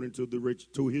need according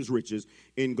to his riches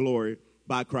in glory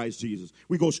by Christ Jesus.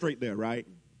 We go straight there, right?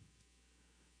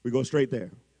 We go straight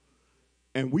there.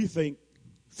 And we think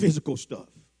physical stuff.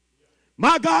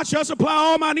 My God shall supply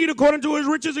all my need according to his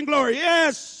riches and glory.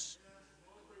 Yes.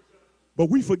 But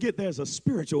we forget there's a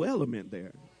spiritual element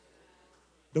there.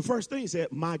 The first thing said,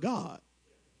 my God.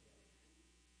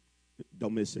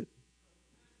 Don't miss it.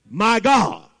 My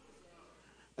God.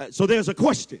 So there's a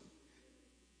question.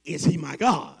 Is he my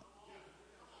God?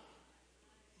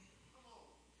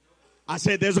 I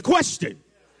said there's a question.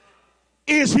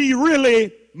 Is he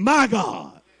really my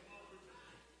God?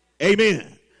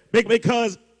 Amen.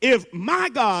 Because if my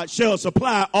God shall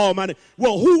supply all my needs,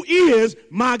 well, who is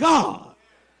my God?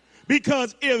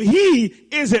 Because if he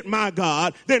isn't my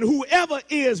God, then whoever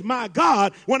is my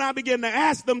God, when I begin to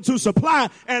ask them to supply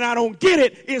and I don't get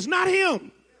it, is not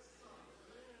him.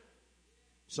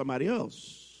 Somebody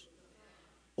else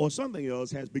or something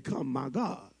else has become my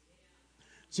God.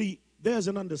 See, there's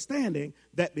an understanding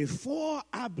that before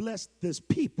I bless this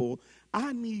people,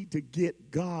 I need to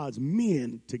get God's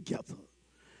men together.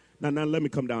 Now, let me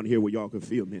come down here where y'all can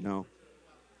feel me now.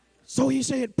 So he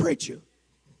said, preacher,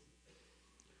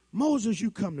 Moses,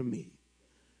 you come to me.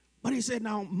 But he said,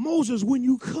 now, Moses, when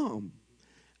you come,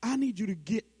 I need you to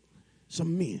get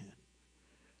some men.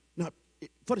 Now,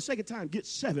 for the sake of time, get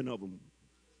 7 of them.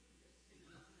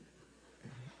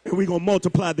 and we're going to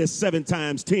multiply this 7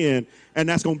 times 10, and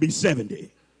that's going to be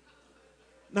 70.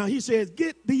 Now he says,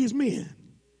 get these men.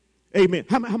 Amen.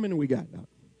 How many we got now?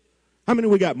 How many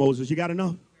we got, Moses? You got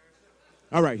enough?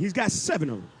 All right, he's got 7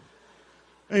 of them.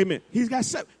 Amen. He's got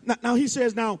 7. Now he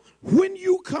says, now, when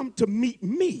you come to meet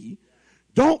me,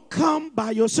 don't come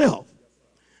by yourself.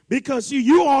 Because see,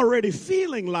 you're already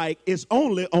feeling like it's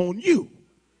only on you.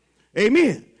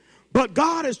 Amen. But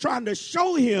God is trying to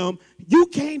show him you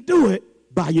can't do it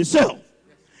by yourself.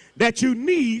 That you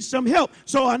need some help.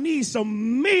 So I need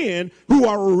some men who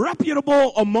are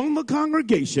reputable among the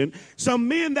congregation, some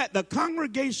men that the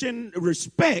congregation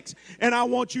respects, and I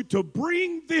want you to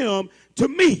bring them to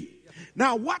me.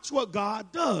 Now watch what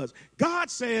God does. God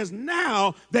says,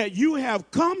 now that you have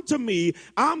come to me,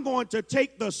 I'm going to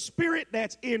take the spirit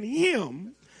that's in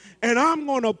him, and I'm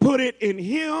going to put it in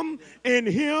him, in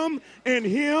him, in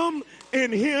him,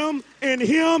 in him, in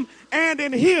him, and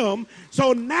in him.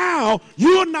 So now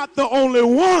you're not the only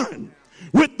one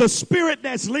with the spirit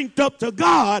that's linked up to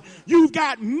God. You've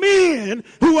got men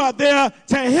who are there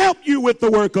to help you with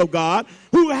the work of God,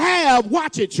 who have,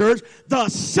 watch it, church, the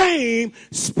same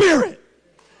spirit.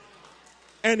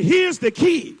 And here's the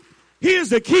key. Here's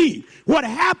the key. What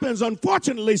happens,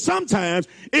 unfortunately, sometimes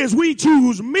is we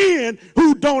choose men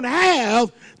who don't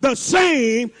have the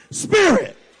same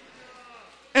spirit.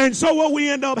 And so what we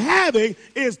end up having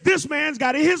is this man's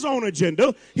got his own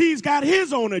agenda. He's got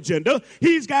his own agenda.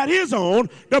 He's got his own.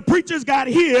 The preacher's got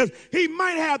his. He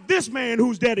might have this man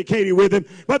who's dedicated with him,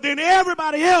 but then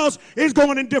everybody else is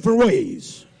going in different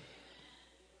ways.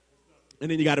 And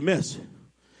then you got a mess.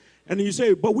 And then you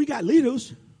say, but we got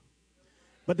leaders,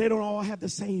 but they don't all have the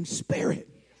same spirit.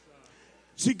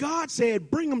 See, God said,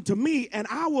 bring them to me, and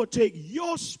I will take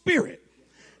your spirit,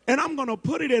 and I'm going to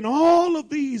put it in all of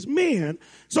these men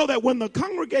so that when the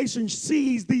congregation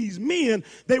sees these men,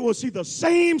 they will see the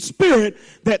same spirit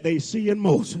that they see in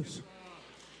Moses.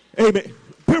 Amen.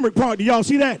 Pembroke Park, do y'all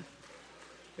see that?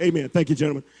 Amen. Thank you,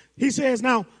 gentlemen. He says,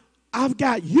 now, I've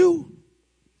got you,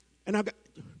 and I've got,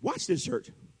 watch this, church.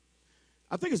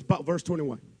 I think it's about verse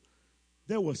 21.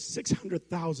 There were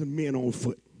 600,000 men on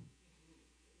foot.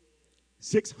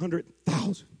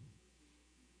 600,000.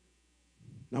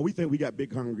 Now, we think we got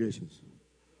big congregations.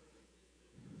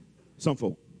 Some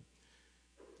folk.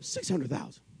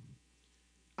 600,000.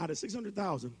 Out of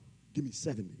 600,000, give me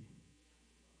 70.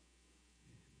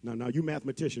 Now, you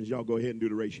mathematicians, y'all go ahead and do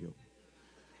the ratio.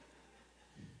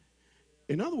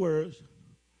 In other words,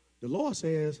 the Lord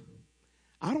says,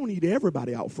 I don't need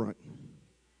everybody out front.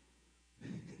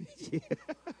 Yeah.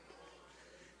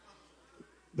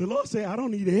 The Lord said, I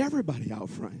don't need everybody out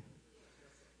front.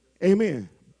 Amen.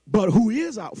 But who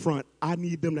is out front, I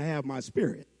need them to have my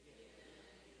spirit.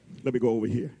 Let me go over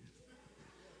here.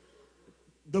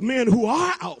 The men who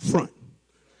are out front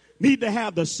need to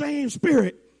have the same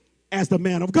spirit as the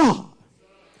man of God.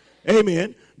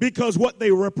 Amen. Because what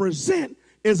they represent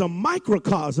is a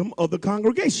microcosm of the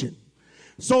congregation.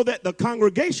 So that the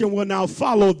congregation will now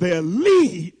follow their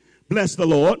lead, bless the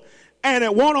Lord, and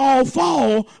it won't all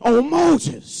fall on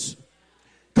Moses.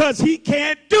 Because he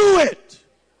can't do it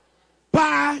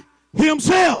by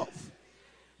himself.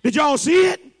 Did y'all see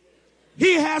it?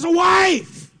 He has a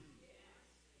wife.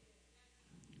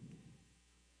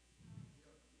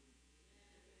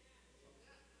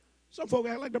 Some folk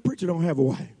act like the preacher don't have a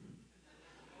wife.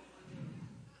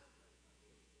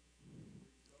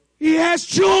 He has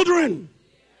children.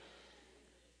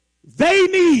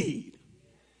 They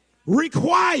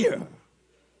require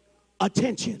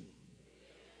attention.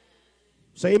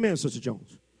 Say amen, Sister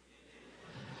Jones.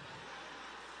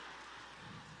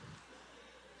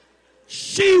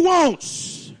 She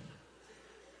wants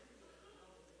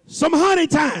some honey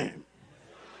time.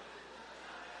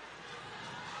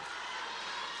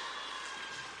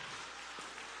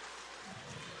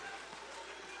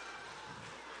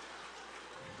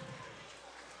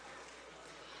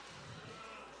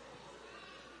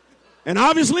 And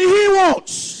obviously he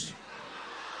wants.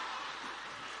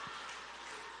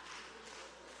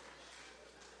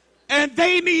 And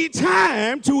they need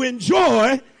time to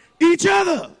enjoy each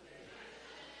other.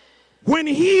 When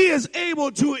he is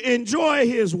able to enjoy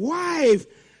his wife,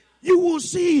 you will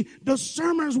see the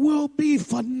sermons will be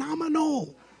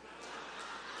phenomenal.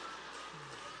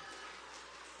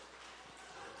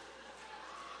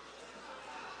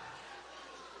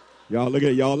 Y'all look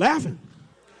at y'all laughing.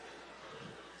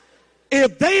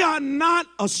 If they are not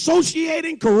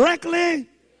associating correctly,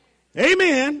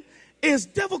 amen, it's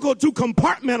difficult to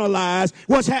compartmentalize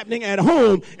what's happening at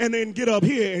home and then get up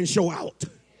here and show out.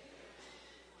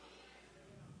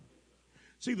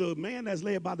 See, the man that's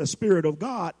led by the Spirit of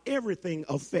God, everything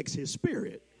affects his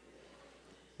spirit.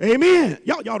 Amen.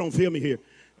 Y'all don't feel me here.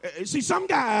 See, some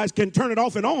guys can turn it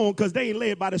off and on because they ain't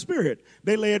led by the Spirit.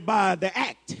 They led by the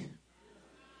act.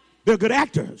 They're good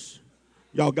actors.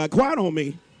 Y'all got quiet on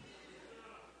me.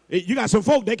 You got some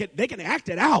folk, they can act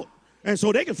it out. And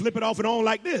so they can flip it off and on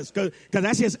like this because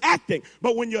that's his acting.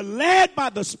 But when you're led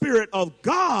by the Spirit of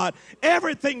God,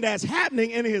 everything that's happening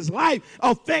in his life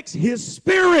affects his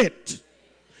spirit.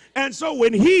 And so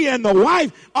when he and the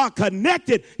wife are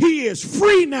connected, he is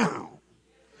free now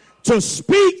to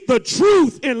speak the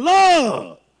truth in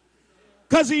love.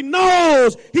 Because he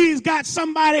knows he's got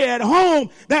somebody at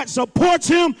home that supports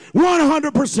him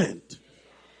 100%.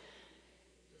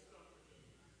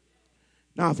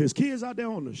 Now, if his kids out there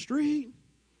on the street,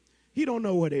 he don't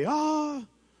know where they are.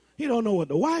 He don't know what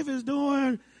the wife is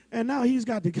doing. And now he's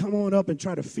got to come on up and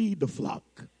try to feed the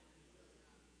flock.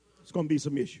 It's going to be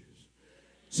some issues.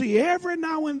 See, every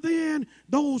now and then,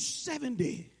 those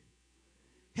 70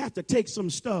 have to take some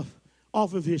stuff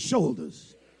off of his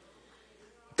shoulders.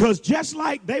 Because just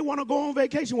like they want to go on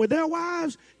vacation with their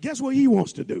wives, guess what he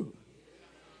wants to do?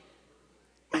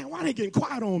 Man, why they getting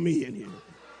quiet on me in here?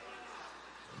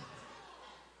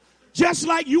 Just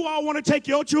like you all want to take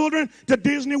your children to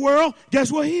Disney World, guess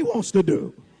what he wants to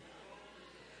do?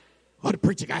 Oh, the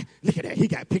preacher guy, look at that. He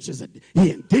got pictures of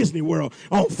he in Disney World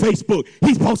on Facebook.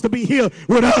 He's supposed to be here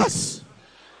with us.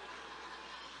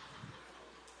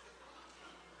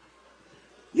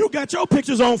 You got your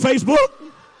pictures on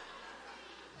Facebook.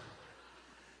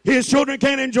 His children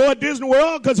can't enjoy Disney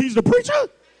World because he's the preacher?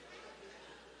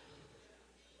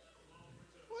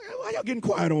 Why y'all getting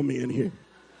quiet on me in here?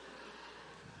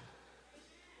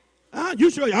 You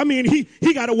sure? I mean,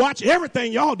 he got to watch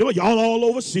everything y'all do. Y'all all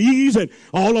overseas and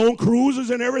all on cruises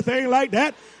and everything like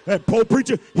that. That poor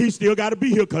preacher, he still got to be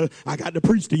here because I got to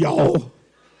preach to y'all.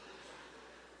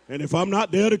 And if I'm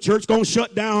not there, the church going to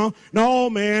shut down. No,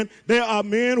 man, there are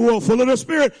men who are full of the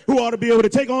Spirit who ought to be able to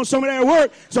take on some of that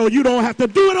work so you don't have to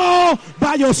do it all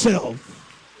by yourself.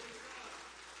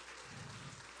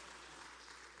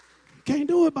 Can't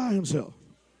do it by himself.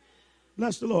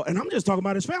 Bless the Lord. And I'm just talking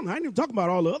about his family. I ain't even talking about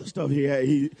all the other stuff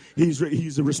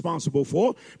he's responsible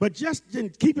for. But just in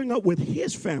keeping up with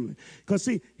his family. Because,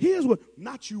 see, here's what,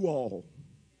 not you all,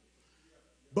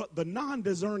 but the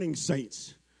non-discerning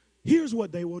saints, here's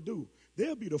what they will do.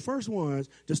 They'll be the first ones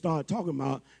to start talking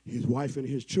about his wife and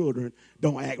his children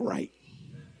don't act right.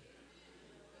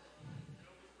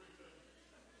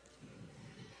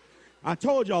 I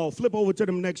told y'all, flip over to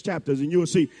them next chapters and you'll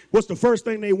see what's the first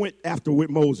thing they went after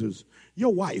with Moses.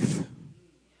 Your wife.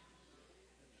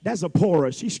 That's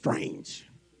Zipporah. She's strange.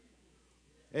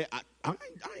 I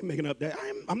ain't making up that.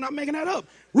 I'm not making that up.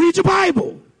 Read your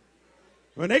Bible.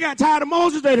 When they got tired of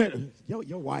Moses, they said,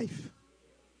 your wife.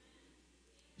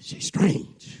 She's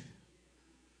strange.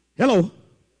 Hello.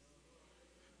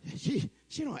 She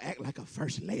don't act like a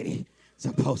first lady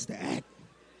supposed to act.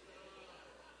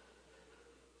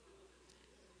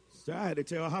 So I had to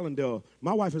tell Hollendale,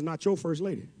 my wife is not your first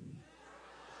lady.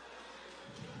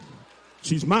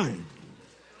 She's mine.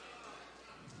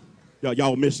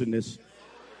 Y'all missing this.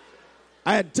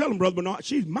 I had to tell him, Brother Bernard,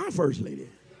 she's my first lady.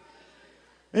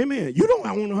 Amen. You don't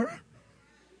own her.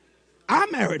 I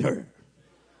married her.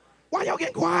 Why y'all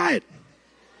getting quiet?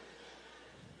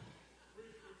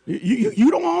 You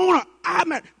don't own her. I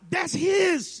married. That's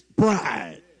his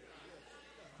bride.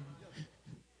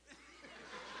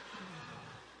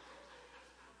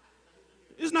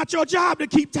 It's not your job to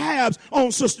keep tabs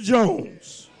on Sister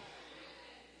Jones.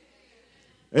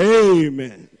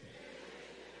 Amen.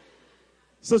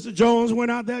 Sister Jones went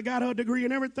out there, got her degree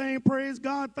and everything. Praise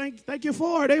God. Thank you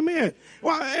for it. Amen.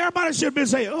 Well, everybody should be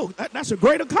saying, oh, that's a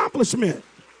great accomplishment.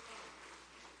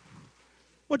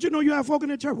 But you know you have folk in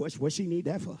the church. What she need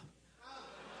that for?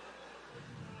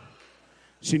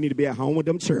 She need to be at home with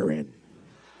them children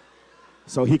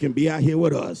so he can be out here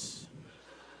with us.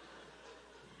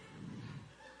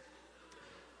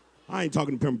 I ain't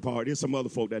talking to Pimper Park. There's some other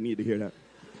folk that need to hear that.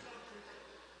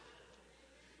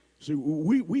 See,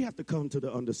 we have to come to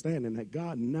the understanding that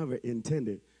God never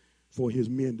intended for his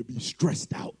men to be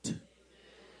stressed out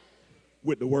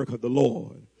with the work of the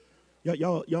Lord.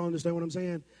 Y'all understand what I'm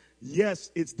saying?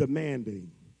 Yes, it's demanding.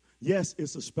 Yes,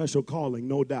 it's a special calling,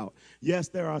 no doubt. Yes,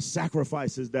 there are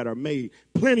sacrifices that are made.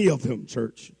 Plenty of them,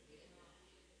 church.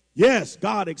 Yes,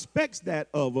 God expects that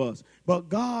of us, but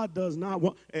God does not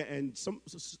want, and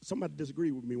somebody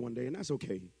disagreed with me one day, and that's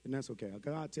okay,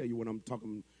 I'll tell you when I'm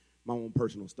talking my own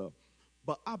personal stuff.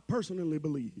 But I personally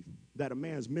believe that a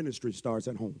man's ministry starts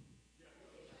at home.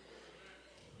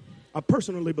 I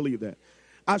personally believe that.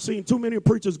 I've seen too many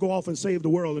preachers go off and save the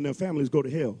world and their families go to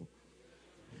hell.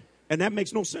 And that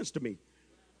makes no sense to me.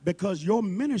 Because your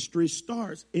ministry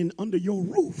starts in under your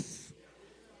roof.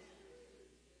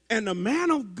 And the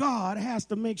man of God has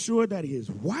to make sure that his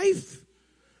wife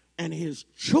and his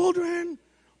children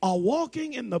are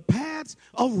walking in the paths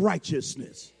of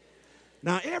righteousness.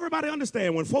 Now, everybody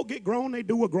understand when folk get grown, they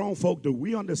do what grown folk do.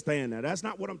 We understand that. That's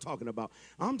not what I'm talking about.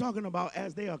 I'm talking about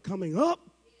as they are coming up,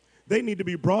 they need to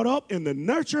be brought up in the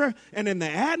nurture and in the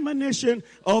admonition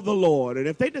of the Lord. And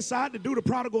if they decide to do the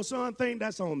prodigal son thing,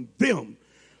 that's on them.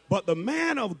 But the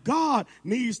man of God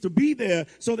needs to be there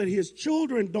so that his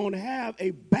children don't have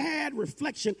a bad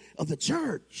reflection of the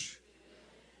church.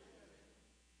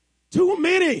 Too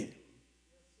many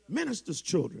ministers'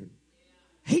 children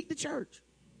hate the church.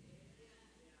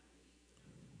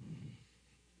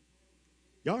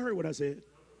 Y'all heard what I said?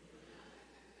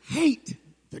 Hate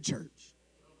the church.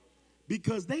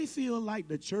 Because they feel like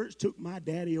the church took my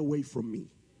daddy away from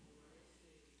me.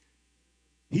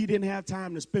 He didn't have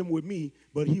time to spend with me,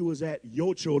 but he was at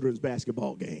your children's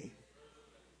basketball game.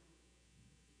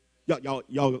 Y'all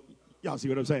see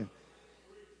what I'm saying?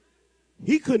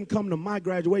 He couldn't come to my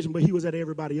graduation, but he was at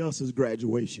everybody else's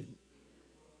graduation.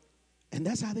 And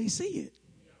that's how they see it.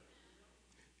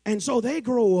 And so they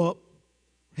grow up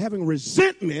having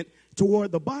resentment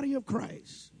toward the body of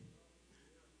Christ.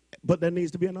 But there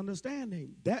needs to be an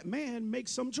understanding. That man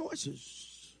makes some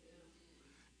choices.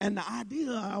 And the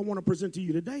idea I want to present to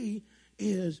you today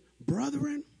is,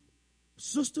 brethren,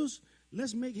 sisters,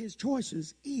 let's make his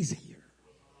choices easier.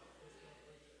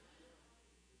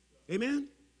 Amen?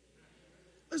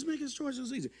 Let's make his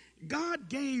choices easier. God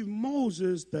gave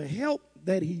Moses the help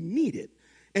that he needed.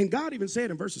 And God even said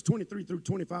in verses 23 through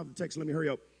 25 of the text, let me hurry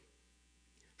up.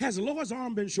 Has the Lord's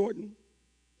arm been shortened?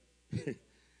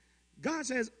 God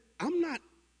says, I'm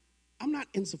not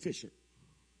insufficient.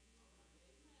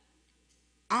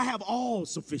 I have all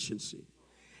sufficiency,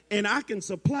 and I can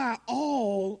supply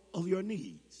all of your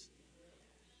needs.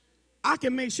 I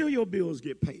can make sure your bills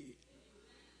get paid.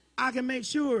 I can make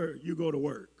sure you go to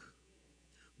work.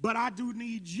 But I do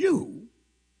need you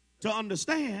to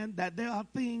understand that there are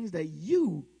things that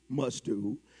you must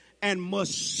do and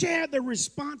must share the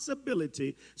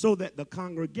responsibility so that the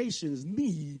congregation's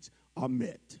needs are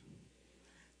met.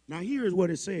 Now, here's what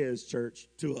it says, church,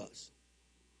 to us.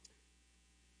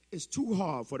 It's too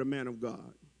hard for the man of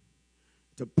God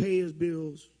to pay his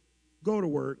bills, go to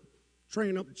work,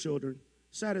 train up the children,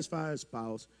 satisfy his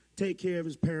spouse, take care of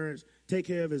his parents, take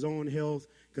care of his own health,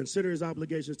 consider his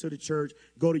obligations to the church,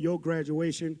 go to your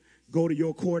graduation, go to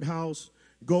your courthouse,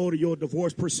 go to your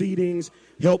divorce proceedings,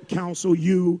 help counsel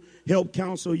you, help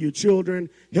counsel your children,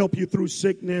 help you through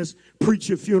sickness, preach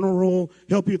your funeral,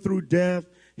 help you through death,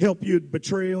 help your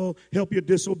betrayal, help your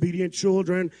disobedient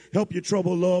children, help your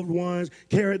troubled loved ones,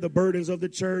 carry the burdens of the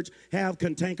church, have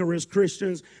cantankerous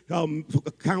Christians,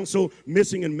 counsel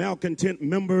missing and malcontent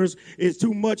members. It's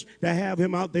too much to have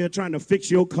him out there trying to fix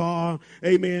your car,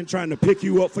 amen, trying to pick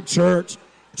you up for church,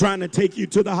 trying to take you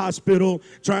to the hospital,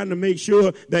 trying to make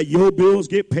sure that your bills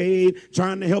get paid,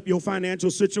 trying to help your financial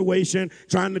situation,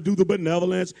 trying to do the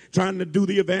benevolence, trying to do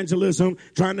the evangelism,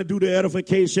 trying to do the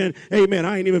edification. Amen.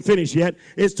 I ain't even finished yet.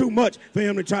 It's too much for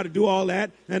him to try to do all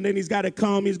that. And then he's got to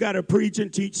come. He's got to preach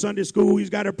and teach Sunday school. He's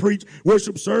got to preach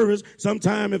worship service.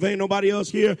 Sometime if ain't nobody else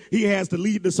here, he has to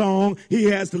lead the song. He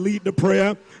has to lead the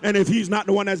prayer. And if he's not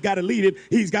the one that's got to lead it,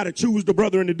 he's got to choose the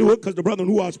brethren to do it because the brethren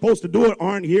who are supposed to do it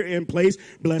aren't here in place.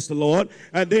 Bless the Lord.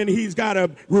 And then he's got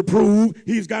to reprove,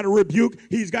 he's got to rebuke,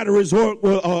 he's got to exhort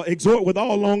with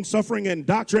all long suffering and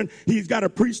doctrine. He's got to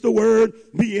preach the word,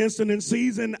 be instant in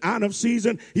season, out of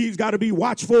season. He's got to be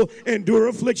watchful, endure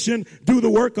affliction, do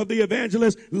the work of the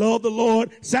evangelist, love the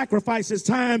Lord, sacrifice his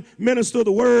time, minister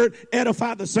the word,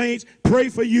 edify the saints, pray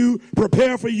for you,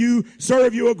 prepare for you,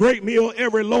 serve you a great meal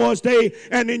every Lord's Day.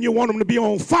 And then you want him to be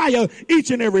on fire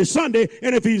each and every Sunday.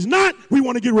 And if he's not, we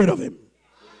want to get rid of him.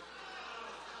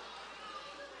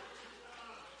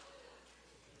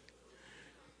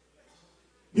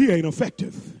 He ain't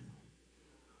effective.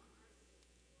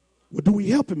 Well, do we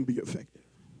help him be effective?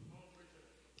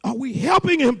 Are we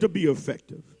helping him to be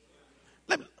effective?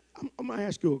 I'm going to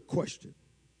ask you a question.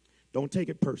 Don't take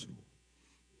it personal.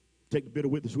 Take the bitter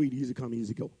with the sweet, easy come,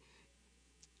 easy go.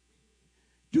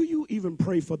 Do you even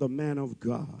pray for the man of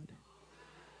God?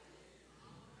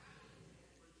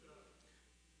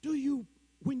 Do you,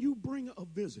 when you bring a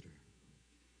visitor,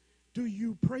 do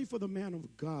you pray for the man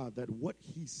of God that what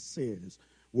he says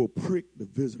will prick the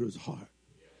visitor's heart?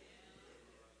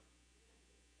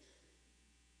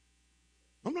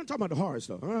 I'm not talking about the hard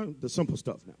stuff, the simple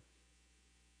stuff now.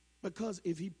 Because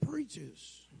if he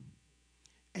preaches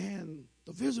and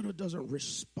the visitor doesn't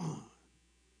respond,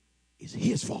 it's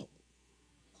his fault.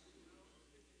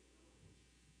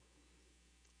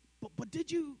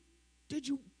 did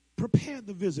you prepare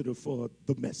the visitor for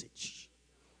the message?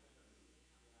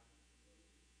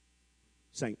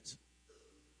 Saints,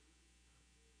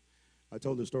 I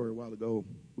told this story a while ago.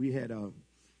 We had,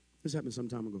 this happened some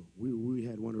time ago. We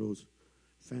had one of those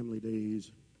family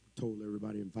days, told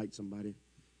everybody, invite somebody.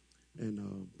 And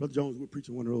Brother Jones, we're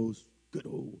preaching one of those good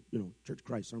old, Church of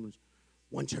Christ sermons.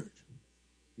 One church,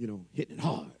 hitting it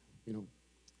hard,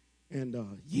 And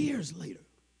years later,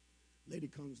 lady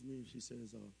comes to me and she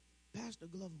says, Pastor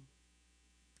Glover,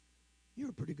 you're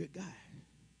a pretty good guy.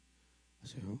 I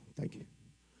said, oh, thank you.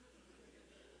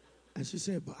 And she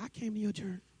said, but I came to your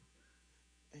church.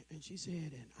 And she said,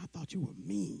 and I thought you were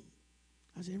mean.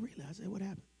 I said, really? I said, what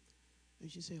happened?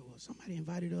 And she said, well, somebody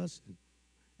invited us,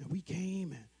 and we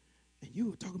came, and you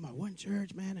were talking about one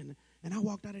church, man, and I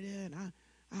walked out of there, and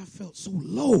I felt so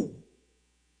low.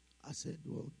 I said,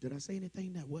 well, did I say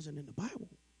anything that wasn't in the Bible?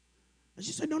 And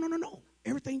she said, no.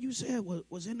 Everything you said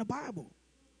was in the Bible.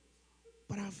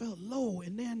 But I felt low,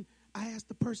 and then I asked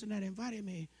the person that invited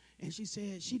me, and she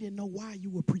said she didn't know why you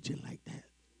were preaching like that.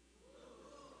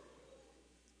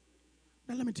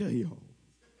 Now, let me tell you all.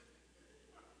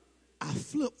 I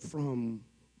flipped from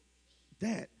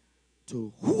that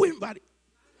to who invited.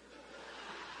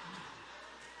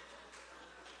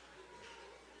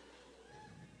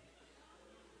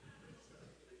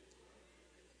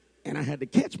 And I had to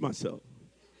catch myself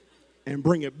and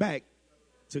bring it back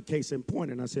to case in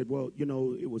point. And I said, well,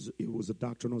 it was a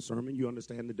doctrinal sermon. You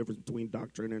understand the difference between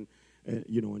doctrine and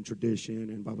tradition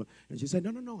and blah, blah. And she said,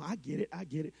 no, I get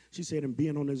it. She said, and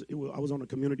being on this, I was on a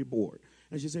community board.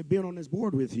 And she said, being on this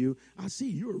board with you, I see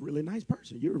you're a really nice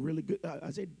person. You're really good.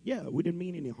 I said, yeah, we didn't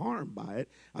mean any harm by it.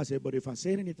 I said, but if I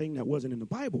said anything that wasn't in the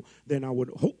Bible, then I would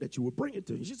hope that you would bring it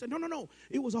to me. She said, no,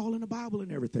 it was all in the Bible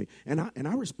and everything. And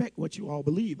I respect what you all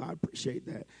believe. I appreciate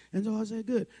that. And so I said,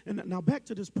 good. And now back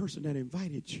to this person that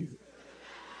invited you.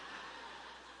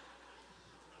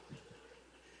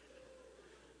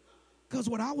 Because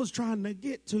what I was trying to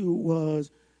get to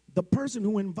was the person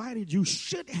who invited you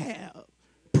should have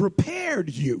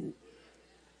prepared you.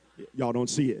 Y'all don't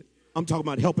see it. I'm talking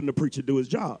about helping the preacher do his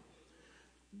job.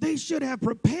 They should have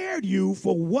prepared you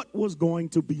for what was going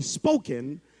to be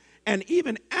spoken, and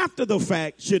even after the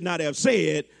fact should not have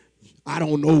said, I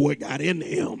don't know what got into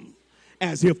him,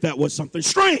 as if that was something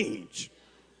strange.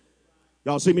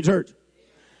 Y'all see me, church?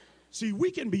 See,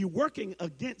 we can be working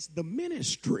against the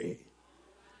ministry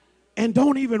and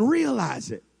don't even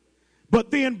realize it,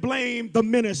 but then blame the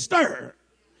minister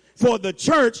for the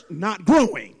church not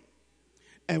growing.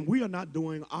 And we are not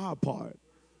doing our part.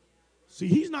 See,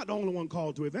 he's not the only one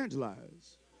called to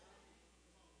evangelize.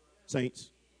 Saints,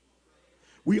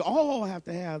 we all have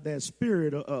to have that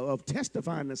spirit of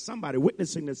testifying to somebody,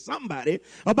 witnessing to somebody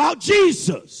about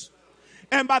Jesus.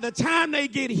 And by the time they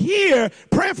get here,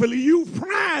 prayerfully, you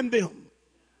prime them.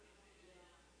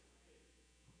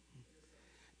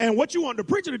 And what you want the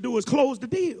preacher to do is close the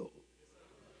deal.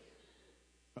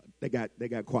 They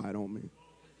got quiet on me.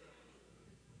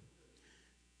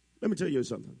 Let me tell you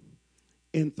something.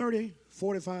 In 30,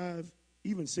 45,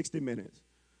 even 60 minutes,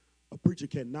 a preacher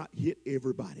cannot hit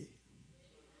everybody.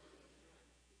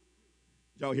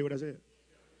 Y'all hear what I said?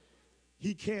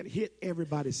 He can't hit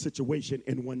everybody's situation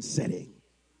in one setting.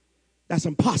 That's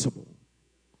impossible.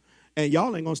 And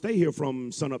y'all ain't going to stay here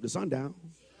from sun up to sundown.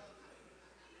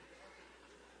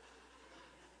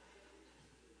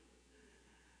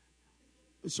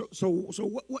 So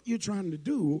what you're trying to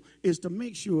do is to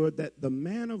make sure that the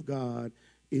man of God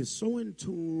is so in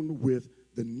tune with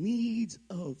the needs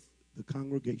of the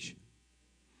congregation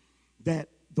that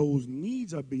those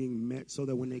needs are being met so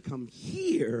that when they come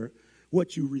here,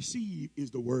 what you receive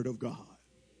is the word of God.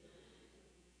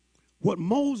 What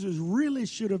Moses really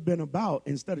should have been about,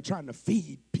 instead of trying to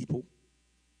feed people,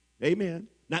 amen,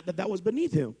 not that was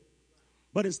beneath him,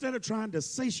 but instead of trying to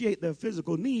satiate their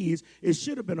physical needs, it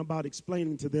should have been about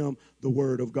explaining to them the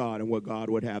word of God and what God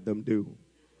would have them do.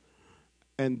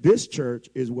 And this church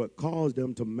is what caused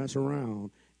them to mess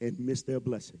around and miss their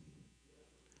blessing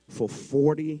for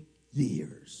 40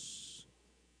 years.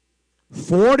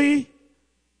 40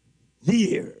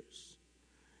 years.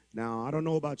 Now, I don't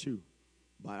know about you,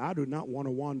 but I do not want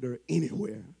to wander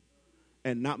anywhere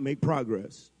and not make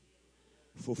progress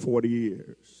for 40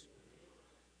 years.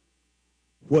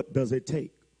 What does it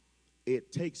take?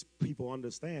 It takes people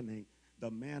understanding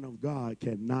the man of God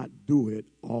cannot do it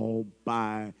all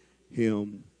by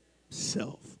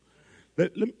himself.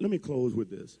 Let me close with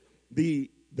this.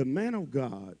 The man of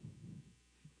God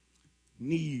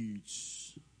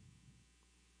needs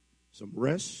some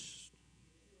rest.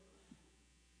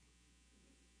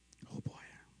 Oh boy.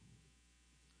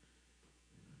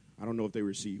 I don't know if they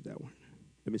received that one.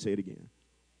 Let me say it again.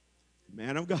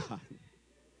 Man of God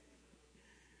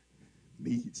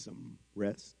needs some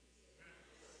rest.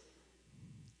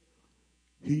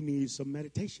 He needs some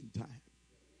meditation time.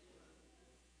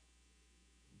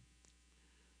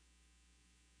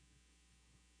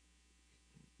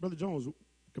 Brother Jones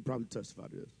could probably testify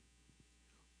to this.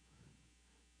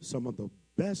 Some of the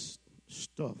best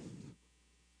stuff,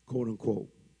 quote unquote,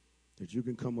 that you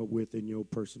can come up with in your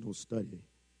personal study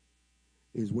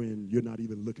is when you're not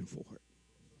even looking for it.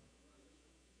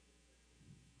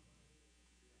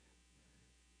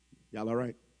 Y'all all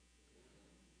right?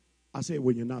 I said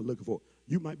when you're not looking for it.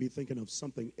 You might be thinking of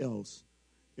something else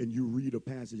and you read a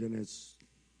passage and it's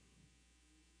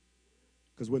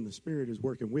because when the Spirit is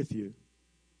working with you,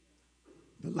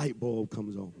 the light bulb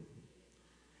comes on.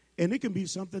 And it can be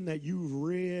something that you've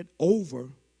read over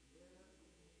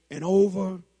and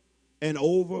over and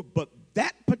over, but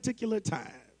that particular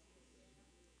time,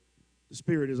 the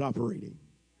Spirit is operating.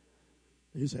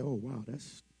 And you say, oh, wow,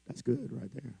 that's good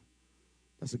right there.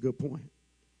 That's a good point.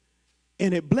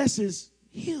 And it blesses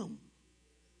him.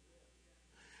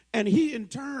 And he, in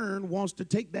turn, wants to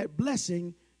take that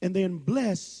blessing and then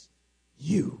bless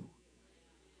you.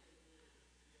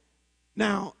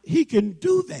 Now, he can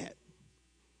do that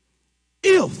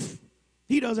if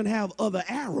he doesn't have other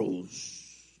arrows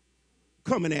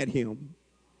coming at him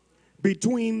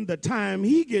between the time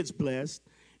he gets blessed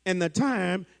and the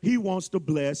time he wants to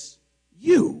bless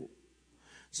you.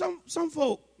 Some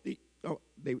folk,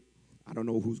 I don't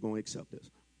know who's going to accept this.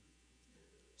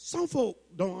 Some folk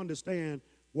don't understand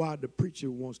why the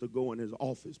preacher wants to go in his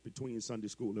office between Sunday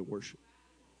school and worship.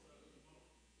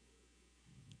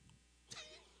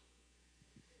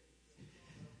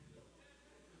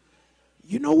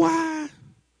 You know why?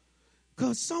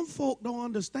 Because some folk don't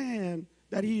understand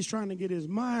that he's trying to get his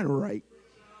mind right.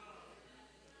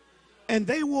 And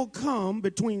they will come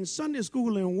between Sunday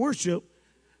school and worship.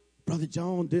 Brother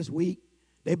John, this week,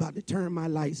 they about to turn my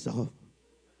lights off.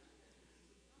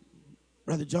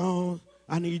 Brother John,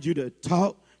 I need you to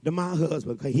talk to my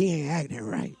husband because he ain't acting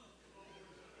right.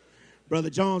 Brother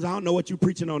Jones, I don't know what you're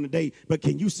preaching on today, but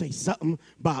can you say something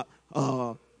about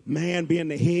man being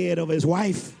the head of his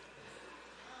wife?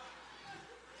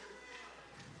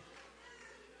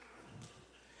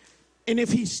 And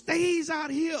if he stays out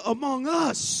here among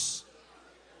us,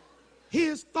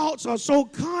 his thoughts are so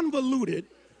convoluted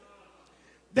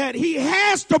that he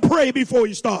has to pray before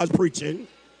he starts preaching,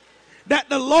 that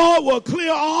the Lord will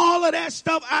clear all of that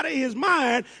stuff out of his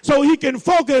mind so he can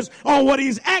focus on what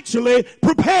he's actually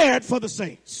prepared for the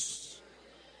saints.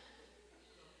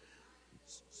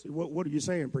 See, what are you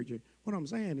saying, preacher? What I'm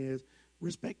saying is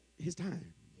respect his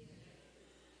time.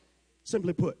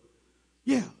 Simply put,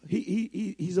 yeah,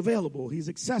 he's available, he's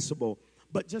accessible,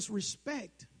 but just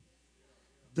respect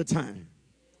the time,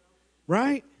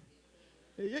 right?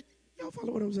 Y'all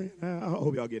follow what I'm saying? I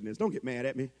hope y'all getting this. Don't get mad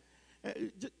at me.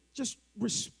 Just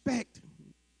respect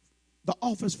the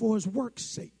office for his work's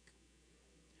sake.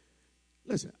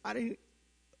 Listen, I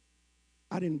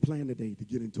didn't plan today to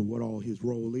get into what all his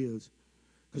role is,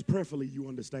 because prayerfully you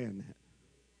understand that.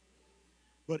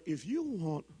 But if you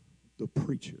want the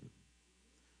preacher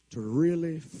to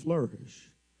really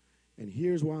flourish, and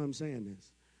here's why I'm saying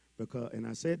this, because, and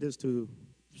I said this to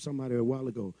somebody a while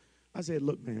ago. I said,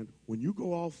 look, man, when you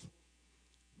go off,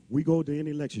 we go to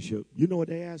any lectureship, you know what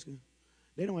they ask you?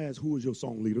 They don't ask who is your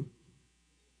song leader.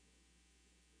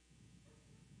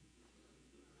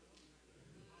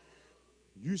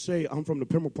 You say, I'm from the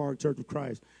Pembroke Park Church of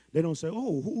Christ. They don't say,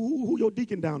 oh, who your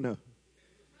deacon down there?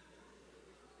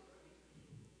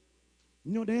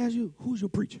 You know what they ask you? Who's your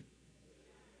preacher?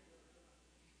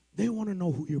 They want to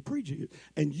know who your preacher is.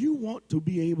 And you want to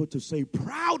be able to say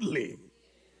proudly,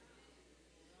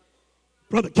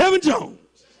 Brother Kevin Jones.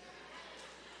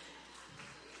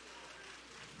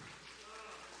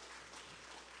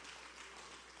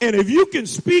 And if you can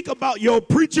speak about your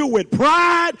preacher with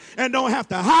pride and don't have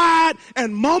to hide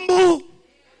and mumble,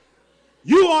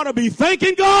 you ought to be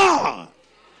thanking God.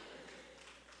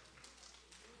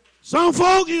 Some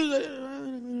folk,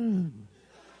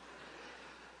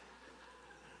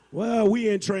 well, we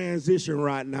in transition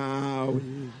right now.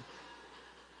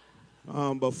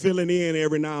 But filling in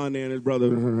every now and then is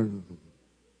brother.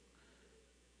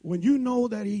 When you know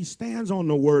that he stands on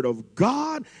the word of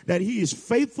God, that he is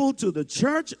faithful to the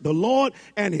church, the Lord,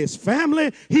 and his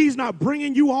family, he's not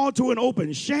bringing you all to an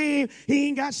open shame. He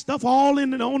ain't got stuff all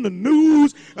on the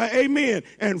news. Amen.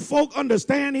 And folk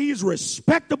understand he's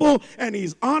respectable and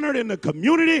he's honored in the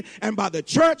community and by the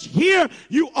church here.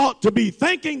 You ought to be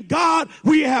thanking God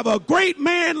we have a great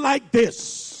man like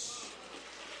this.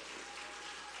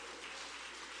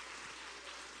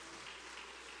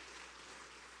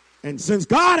 And since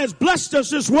God has blessed us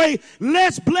this way,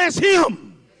 let's bless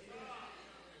him.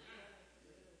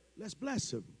 Let's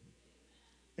bless him.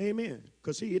 Amen.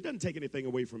 Because see, it doesn't take anything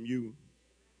away from you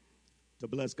to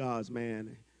bless God's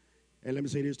man. And let me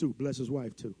say this too, bless his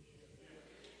wife too.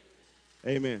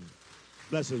 Amen.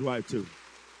 Bless his wife too.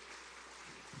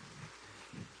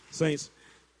 Saints,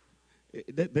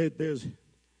 there's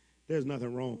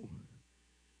nothing wrong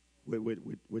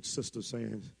with Sister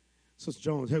saying, Sister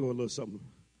Jones, here go a little something.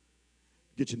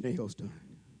 Get your nails done.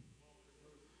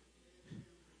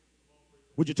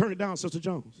 Would you turn it down, Sister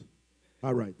Jones?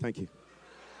 All right, thank you.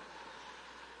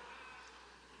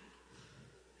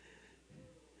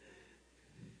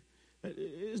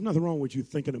 There's nothing wrong with you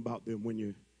thinking about them when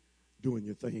you're doing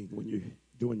your thing, when you're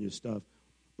doing your stuff,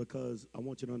 because I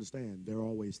want you to understand they're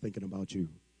always thinking about you.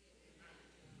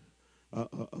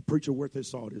 A preacher worth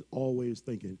his salt is always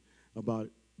thinking about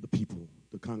the people,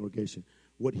 the congregation,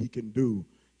 what he can do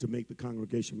to make the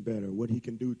congregation better, what he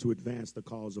can do to advance the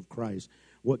cause of Christ,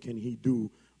 what can he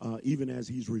do even as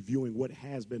he's reviewing what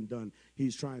has been done.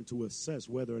 He's trying to assess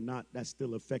whether or not that's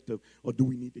still effective or do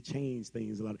we need to change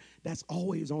things a lot. That's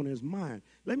always on his mind.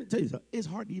 Let me tell you something, it's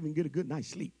hard to even get a good night's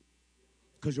sleep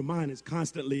because your mind is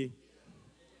constantly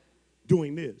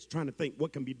doing this, trying to think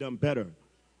what can be done better.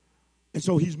 And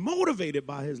so he's motivated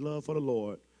by his love for the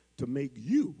Lord to make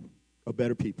you a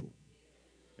better people.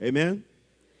 Amen?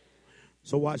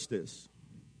 So watch this.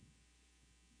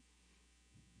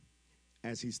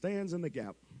 As he stands in the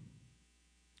gap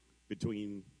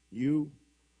between you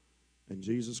and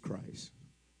Jesus Christ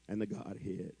and the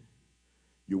Godhead,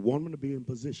 you want him to be in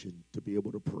position to be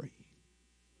able to pray.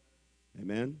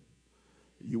 Amen?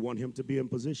 You want him to be in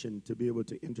position to be able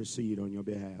to intercede on your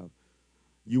behalf.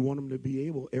 You want him to be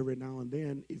able every now and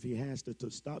then, if he has to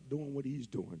stop doing what he's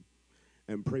doing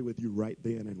and pray with you right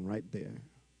then and right there.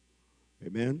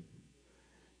 Amen?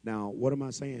 Now, what am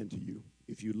I saying to you?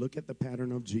 If you look at the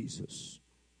pattern of Jesus,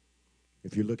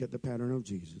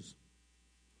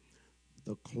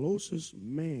 the closest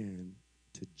man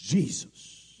to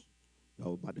Jesus,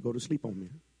 y'all about to go to sleep on me,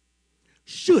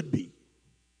 should be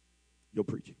your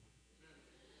preacher.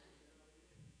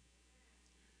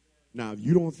 Now, if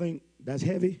you don't think that's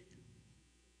heavy,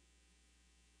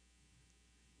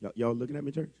 y'all looking at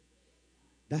me, church?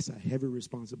 That's a heavy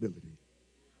responsibility.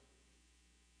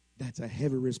 That's a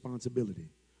heavy responsibility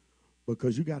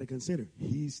because you got to consider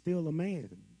he's still a man.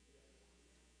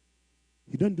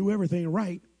 He doesn't do everything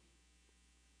right,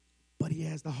 but he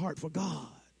has the heart for God.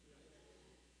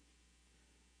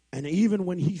 And even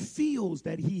when he feels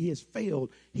that he has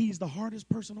failed, he's the hardest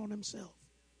person on himself.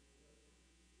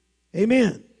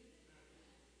 Amen.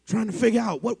 Trying to figure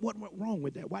out what went wrong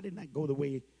with that. Why didn't that go the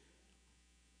way?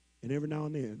 And every now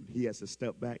and then he has to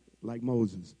step back like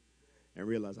Moses and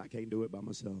realize I can't do it by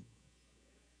myself.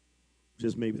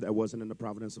 Just maybe that wasn't in the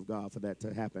providence of God for that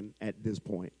to happen at this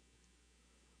point.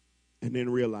 And then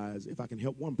realize if I can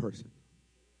help one person.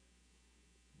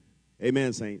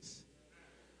 Amen, saints.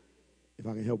 If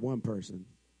I can help one person,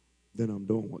 then I'm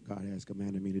doing what God has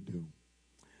commanded me to do.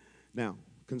 Now,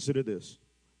 consider this.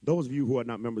 Those of you who are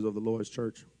not members of the Lord's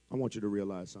church, I want you to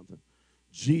realize something.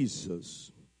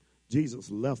 Jesus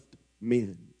left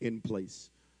men in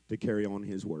place to carry on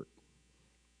his work.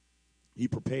 He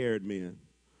prepared men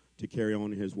to carry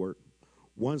on his work.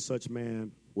 One such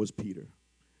man was Peter.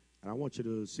 And I want you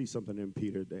to see something in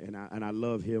Peter, and I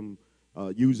love him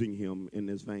using him in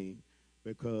this vein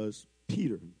because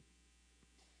Peter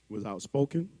was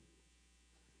outspoken.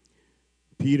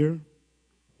 Peter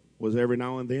was every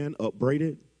now and then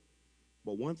upbraided.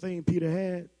 But one thing Peter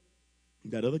had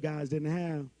that other guys didn't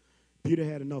have, Peter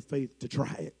had enough faith to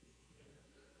try it.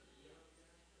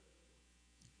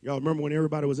 Y'all remember when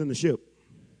everybody was in the ship?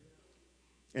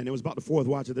 And it was about the fourth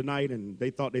watch of the night, and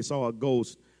they thought they saw a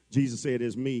ghost. Jesus said,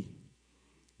 "It's me."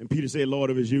 And Peter said,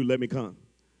 "Lord, if it's you, let me come."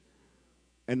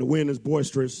 And the wind is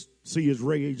boisterous, sea is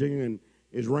raging, and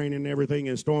it's raining and everything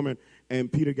and storming.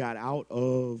 And Peter got out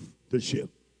of the ship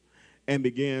and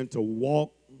began to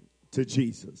walk to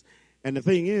Jesus. And the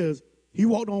thing is, he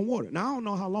walked on water. Now, I don't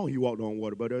know how long he walked on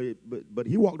water, but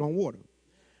he walked on water.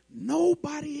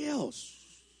 Nobody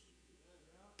else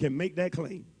can make that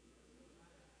claim.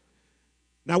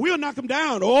 Now, we'll knock him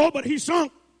down. Oh, but he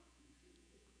sunk.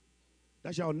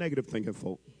 That's y'all negative thinking,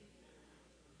 folk.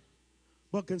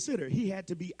 But consider, he had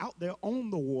to be out there on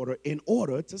the water in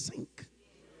order to sink.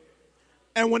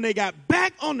 And when they got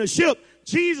back on the ship,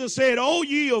 Jesus said, "Oh,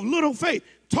 ye of little faith,"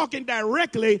 talking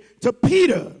directly to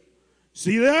Peter.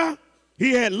 See there?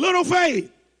 He had little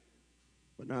faith.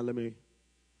 But now let me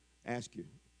ask you,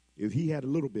 if he had a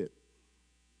little bit,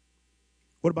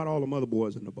 what about all the other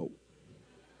boys in the boat?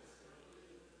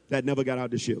 that never got out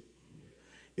the ship.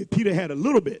 If Peter had a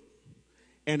little bit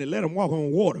and it let him walk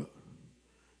on water,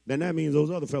 then that means those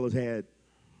other fellas had.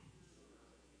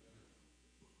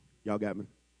 Y'all got me?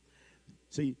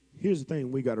 See, here's the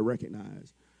thing we got to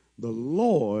recognize. The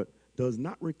Lord does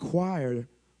not require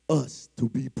us to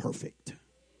be perfect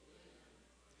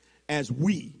as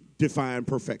we define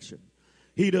perfection.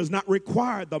 He does not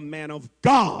require the man of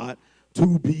God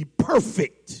to be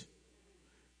perfect.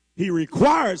 He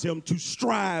requires him to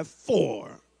strive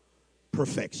for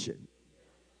perfection.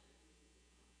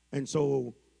 And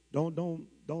so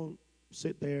don't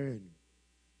sit there and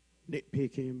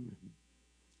nitpick him.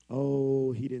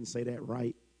 Oh, he didn't say that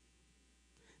right.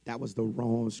 That was the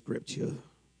wrong scripture.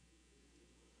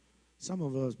 Some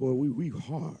of us, boy, we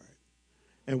hard.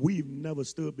 And we've never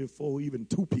stood before even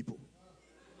two people.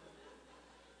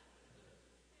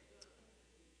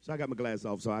 So I got my glasses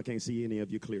off so I can't see any of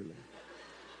you clearly.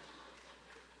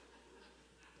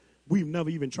 We've never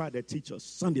even tried to teach a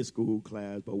Sunday school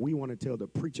class, but we want to tell the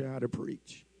preacher how to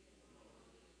preach.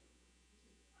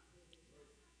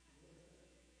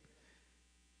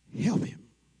 Help him.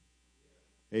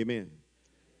 Amen.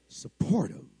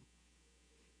 Support him.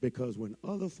 Because when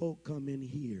other folk come in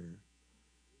here,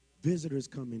 visitors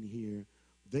come in here,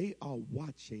 they are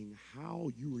watching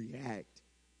how you react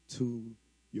to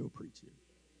your preacher.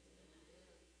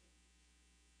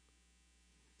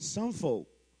 Some folk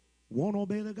won't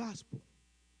obey the gospel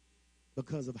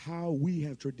because of how we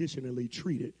have traditionally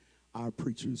treated our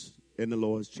preachers in the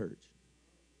Lord's church.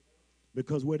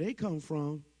 Because where they come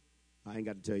from, I ain't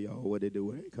got to tell y'all what they do,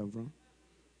 where they come from.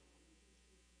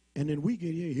 And then we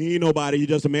get here, he ain't nobody, you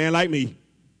just a man like me.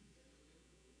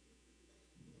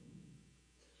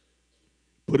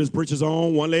 Put his breeches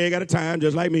on one leg at a time,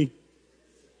 just like me.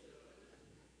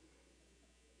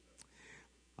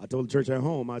 I told the church at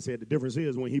home, I said, the difference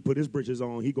is when he put his breeches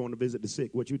on, he going to visit the sick.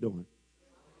 What you doing?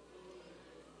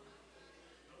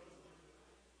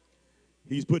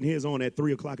 He's putting his on at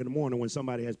 3 o'clock in the morning when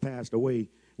somebody has passed away.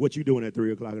 What you doing at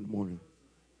 3 o'clock in the morning?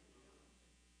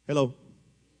 Hello?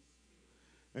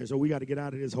 And so we got to get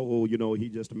out of this whole, he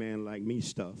just a man like me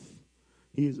stuff.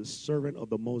 He is a servant of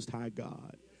the Most High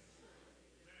God.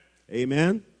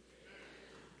 Amen?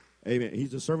 Amen.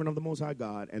 He's a servant of the Most High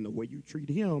God, and the way you treat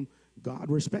him,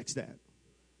 God respects that.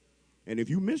 And if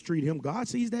you mistreat him, God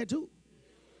sees that too.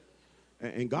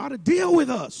 And God will deal with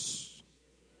us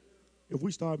if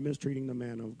we start mistreating the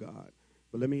man of God.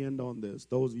 But let me end on this.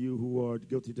 Those of you who are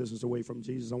guilty distance away from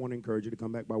Jesus, I want to encourage you to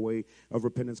come back by way of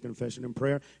repentance, confession, and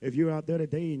prayer. If you're out there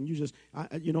today and you just,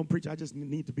 preach, I just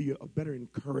need to be a better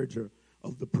encourager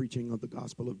of the preaching of the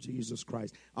gospel of Jesus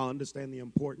Christ. I understand the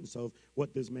importance of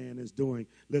what this man is doing.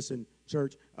 Listen,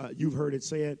 church, you've heard it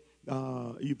said.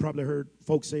 You probably heard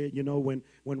folks say it,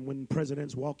 when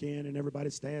presidents walk in and everybody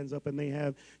stands up and they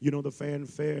have, the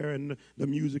fanfare and the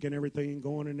music and everything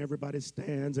going and everybody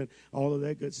stands and all of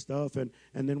that good stuff. And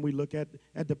then we look at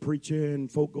the preacher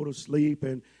and folk go to sleep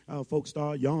and folks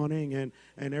start yawning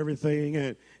and everything.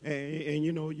 And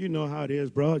you know how it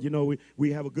is, bro.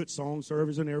 We have a good song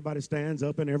service and everybody stands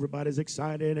up and everybody's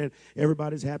excited and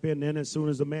everybody's happy. And then as soon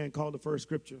as the man called the first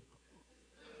scripture,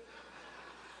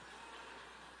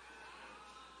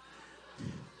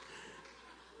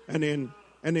 And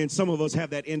then some of us have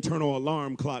that internal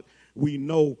alarm clock. We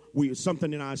know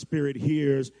something in our spirit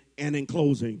hears, and in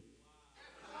closing.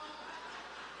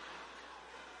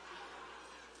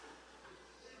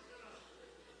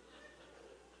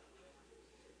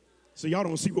 So y'all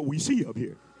don't see what we see up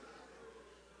here.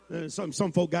 Some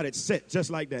folk got it set just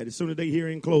like that. As soon as they hear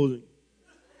in closing.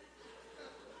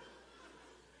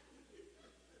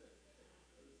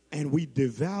 And we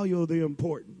devalue the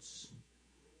importance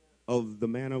of the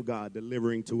man of God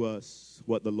delivering to us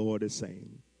what the Lord is saying.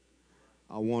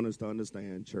 I want us to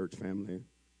understand, church family,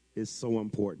 it's so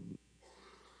important.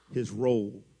 His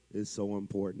role is so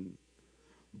important.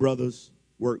 Brothers,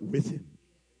 work with him.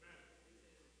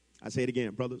 I say it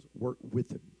again, brothers, work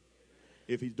with him.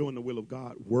 If he's doing the will of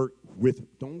God, work with him.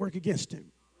 Don't work against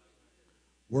him.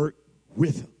 Work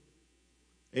with him.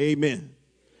 Amen.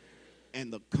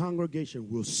 And the congregation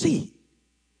will see.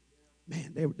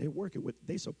 Man, they're working with,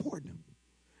 they support him.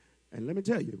 And let me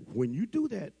tell you, when you do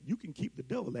that, you can keep the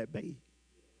devil at bay.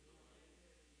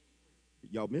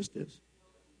 Y'all missed this.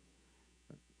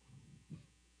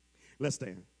 Let's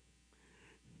stand.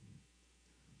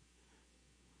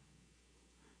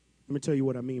 Let me tell you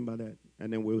what I mean by that,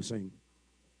 and then we'll sing.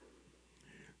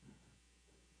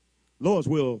 Lord's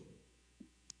will,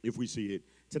 if we see it.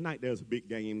 Tonight there's a big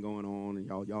game going on, and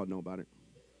y'all know about it.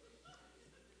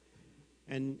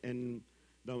 And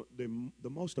the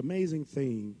most amazing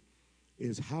thing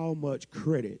is how much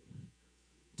credit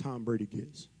Tom Brady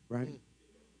gets, right?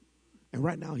 And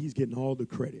right now he's getting all the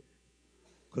credit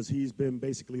because he's been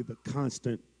basically the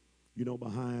constant,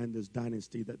 behind this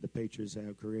dynasty that the Patriots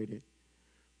have created.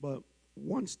 But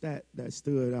one stat that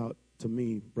stood out to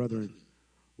me, brethren,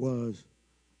 was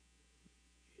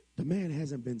the man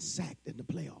hasn't been sacked in the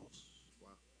playoffs. Wow.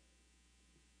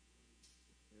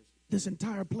 This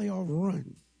entire playoff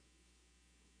run,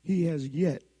 he has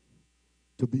yet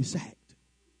to be sacked,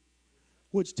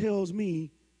 which tells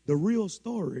me the real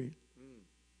story,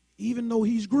 even though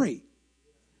he's great,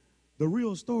 the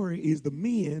real story is the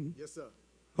men. Yes, sir.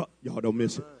 Y'all don't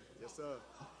miss it. Yes, sir.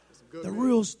 Good the man.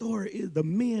 real story is the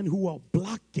men who are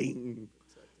blocking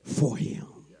for him.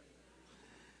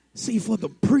 See, for the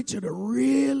preacher to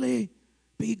really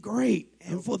be great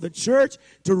and for the church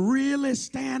to really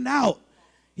stand out,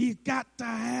 he's got to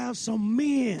have some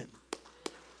men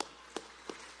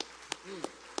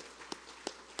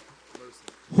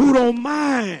who don't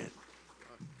mind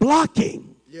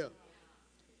blocking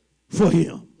for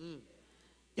him.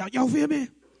 Y'all feel me?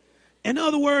 In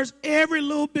other words, every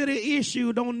little bit of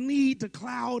issue don't need to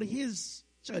cloud his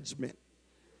judgment.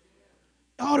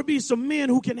 There ought to be some men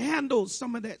who can handle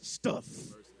some of that stuff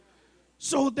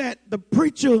so that the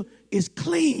preacher is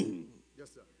clean. Yes,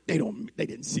 sir. They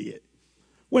didn't see it.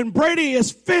 When Brady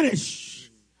is finished,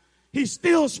 he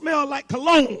still smells like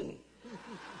cologne.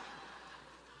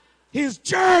 His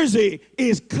jersey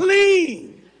is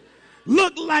clean.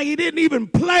 Looked like he didn't even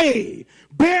play.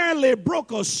 Barely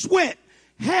broke a sweat.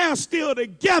 Hair still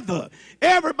together.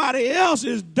 Everybody else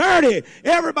is dirty.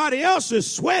 Everybody else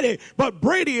is sweaty. But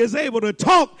Brady is able to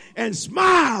talk and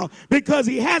smile because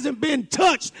he hasn't been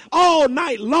touched all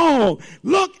night long.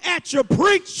 Look at your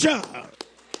preacher.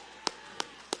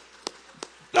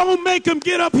 Don't make him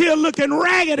get up here looking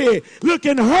raggedy,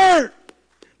 looking hurt,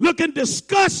 looking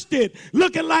disgusted,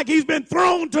 looking like he's been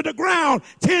thrown to the ground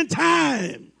 10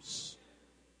 times.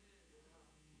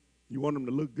 You want him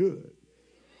to look good.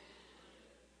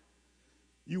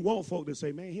 You want folk to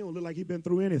say, man, he don't look like he's been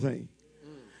through anything.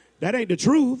 That ain't the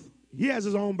truth. He has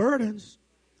his own burdens.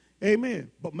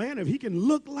 Amen. But man, if he can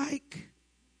look like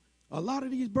a lot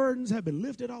of these burdens have been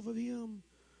lifted off of him,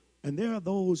 and there are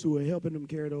those who are helping him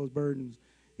carry those burdens,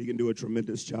 he can do a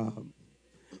tremendous job.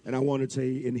 And I want to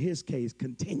say, in his case,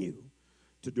 continue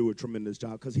to do a tremendous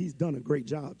job because he's done a great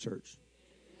job, church.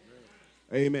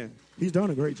 Amen. He's done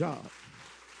a great job.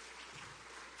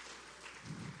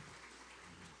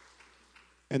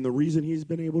 And the reason he's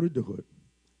been able to do it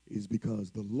is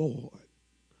because the Lord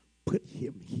put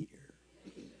him here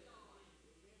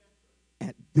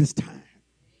at this time.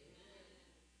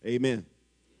 Amen.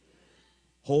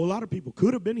 Whole lot of people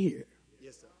could have been here.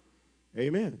 Yes, sir.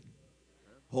 Amen.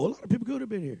 Whole lot of people could have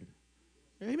been here.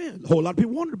 Amen. Whole lot of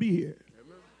people wanted to be here.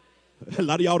 Amen. A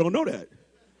lot of y'all don't know that.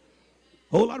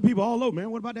 Whole lot of people all over, man.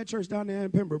 What about that church down there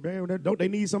in Pembroke, man? Don't they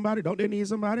need somebody? Don't they need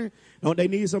somebody? Don't they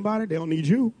need somebody? They don't need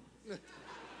you.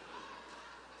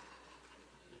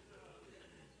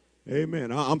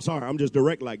 Amen. I'm sorry. I'm just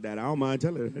direct like that. I don't mind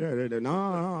telling you. No,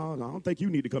 I don't think you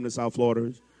need to come to South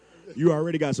Florida. You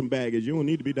already got some baggage. You don't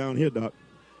need to be down here, Doc.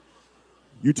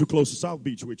 You're too close to South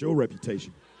Beach with your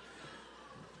reputation.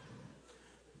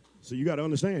 So you got to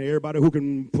understand, everybody who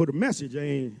can put a message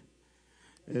ain't.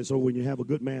 And so when you have a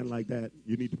good man like that,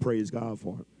 you need to praise God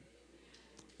for him.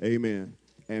 Amen.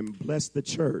 And bless the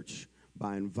church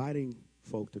by inviting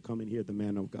folk to come and hear the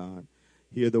man of God,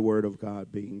 hear the word of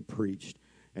God being preached.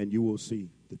 And you will see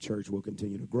the church will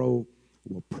continue to grow,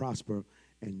 will prosper,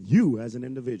 and you as an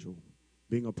individual,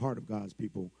 being a part of God's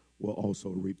people, will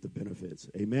also reap the benefits.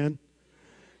 Amen?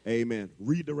 Amen.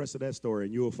 Read the rest of that story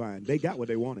and you will find they got what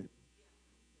they wanted.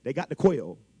 They got the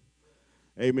quail.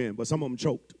 Amen. But some of them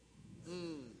choked.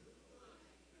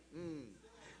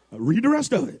 Read the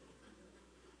rest of it.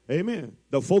 Amen.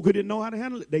 The folk who didn't know how to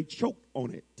handle it, they choked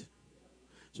on it.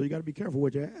 So you got to be careful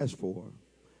what you ask for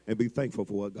and be thankful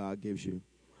for what God gives you.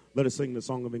 Let us sing the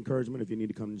song of encouragement. If you need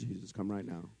to come to Jesus, come right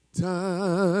now.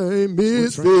 Time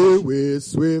is filled with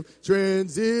swift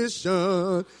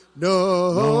transition.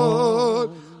 No heart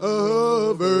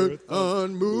of earth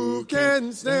unmoved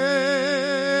can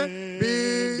stand.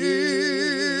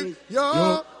 Believe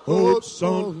your hopes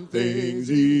on things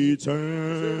eternal.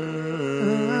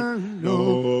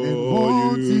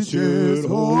 And you should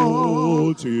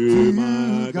hold to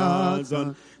my God's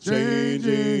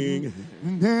unchanging.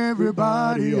 And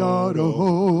everybody ought to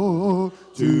hold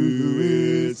to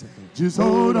his. Just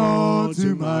hold on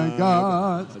to my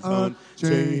God's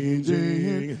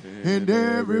unchanging. And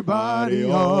everybody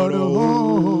ought to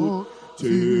hold to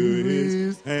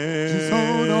his. Just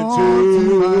hold on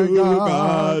to my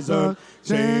God's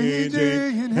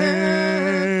unchanging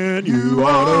hand. And you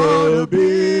ought to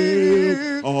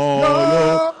build all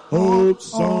your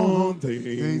hopes on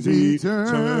things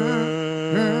eternal.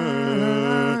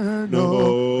 And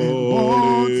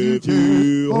won't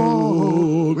you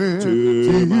hold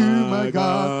to my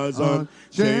God's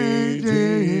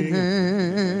unchanging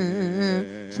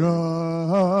hand.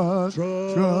 Trust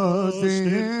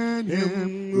in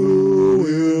Him who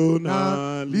will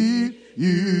not leave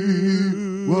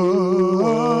you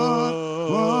whatsoever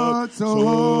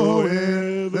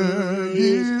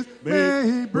years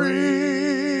may bring.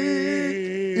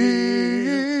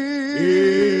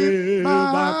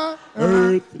 My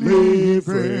earthly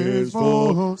friends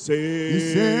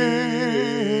forsake,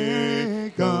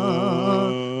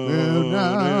 God will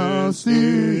now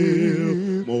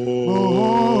still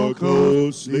more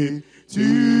closely to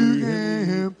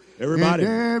Him.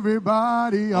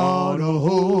 Everybody ought to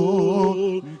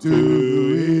hold to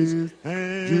His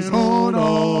hand. Just hold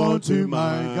on to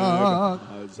my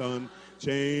God's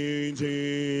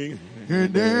unchanging hand.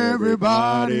 And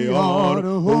everybody ought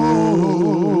to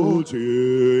hold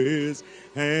to His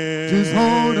hand. Just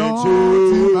hold on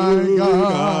to my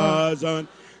God's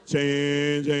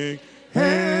unchanging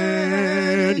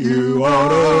hand. You ought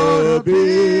to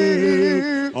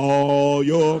build all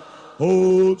your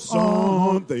hopes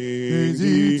on things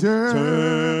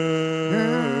eternal.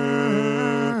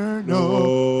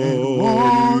 And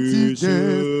won't you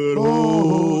just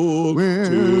hold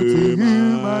to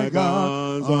my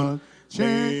God's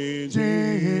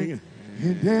unchanging.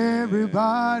 And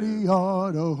everybody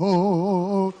ought to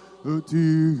hold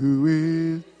to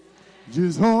His.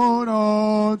 Just hold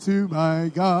on to my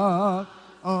God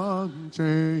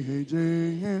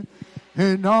unchanging.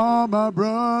 And all my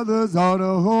brothers ought to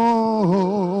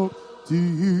hold to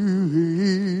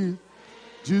you.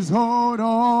 Just hold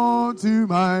on to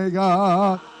my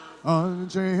God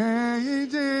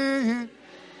unchanging.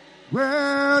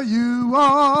 Where you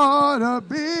ought to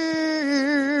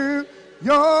build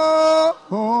your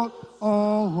hope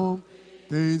on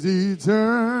things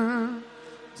eternal.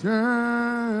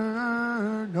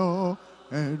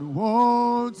 And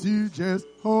won't you just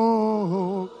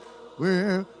hold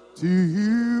where to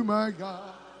you, my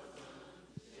God.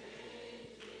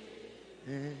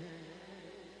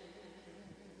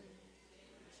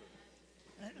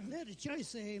 Let the church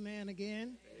say amen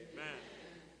again. Amen.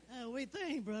 We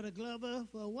thank Brother Glover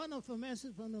for a wonderful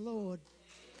message from the Lord.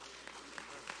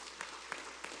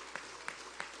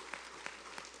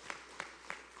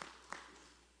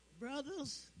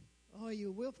 Brothers, are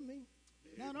you with me?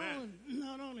 Not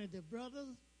only the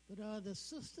brothers, but the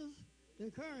sisters, the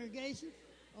congregation,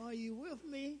 are you with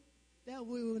me? That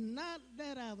we will not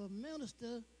let our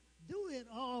minister do it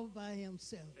all by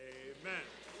himself. Amen.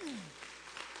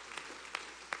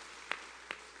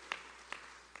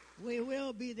 We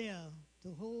will be there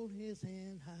to hold his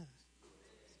hand high.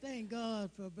 Thank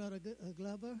God for Brother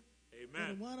Glover. Amen.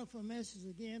 For the wonderful message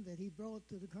again that he brought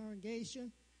to the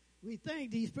congregation. We thank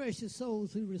these precious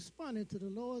souls who responded to the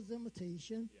Lord's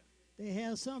invitation. Yeah. They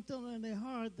have something in their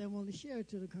heart they want to share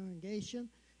to the congregation.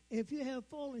 If you have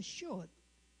fallen short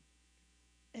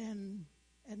and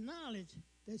acknowledge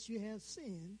that you have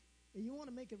sinned, and you want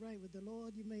to make it right with the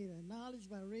Lord, you may acknowledge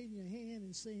by raising your hand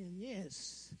and saying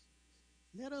yes.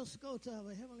 Let us go to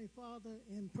our Heavenly Father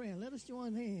in prayer. Let us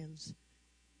join hands.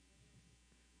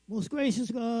 Most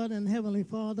gracious God and Heavenly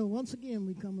Father, once again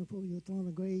we come before your throne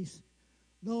of grace.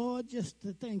 Lord, just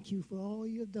to thank you for all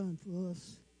you've done for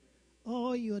us,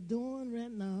 all you're doing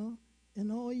right now,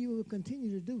 and all you will continue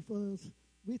to do for us.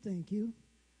 We thank you.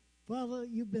 Father,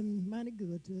 you've been mighty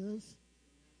good to us.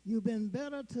 You've been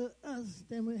better to us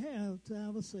than we have to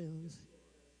ourselves.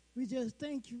 We just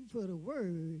thank you for the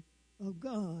word of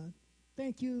God.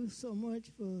 Thank you so much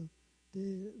for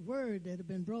the word that has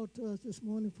been brought to us this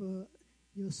morning for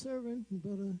your servant,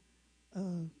 Brother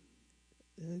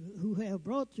who have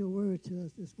brought your word to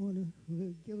us this morning, who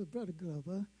have given Brother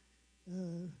Glover.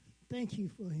 Thank you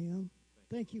for him.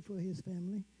 Thank you for his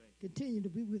family. Continue to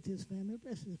be with his family.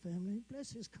 Bless his family.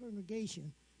 Bless his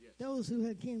congregation. Yes. Those who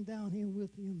have came down here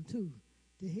with him, too,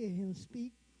 to hear him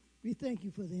speak. We thank you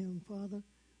for them, Father.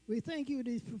 We thank you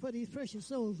for these precious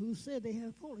souls who said they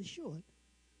have fallen short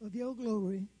of your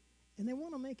glory, and they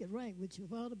want to make it right with you,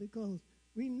 Father, because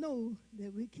we know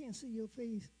that we can't see your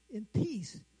face in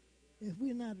peace if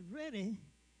we're not ready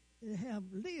to have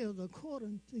lived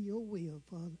according to your will,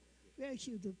 Father. We ask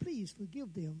you to please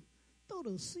forgive them. Throw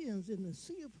those sins in the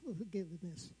sea of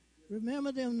forgiveness.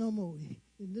 Remember them no more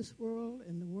in this world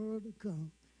and the world to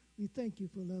come. We thank you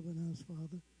for loving us,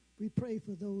 Father. We pray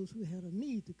for those who had a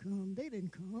need to come. They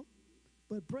didn't come.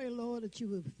 But pray, Lord, that you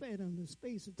would fed them the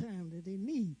space of time that they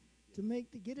need to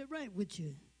get it right with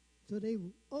you. so they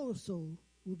also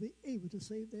will be able to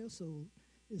save their soul.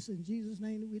 It's in Jesus'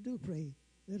 name that we do pray.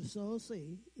 Let us all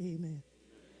say amen.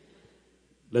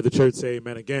 Let the church say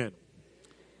amen again.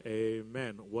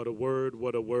 Amen. What a word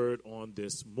on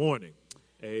this morning.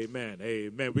 Amen.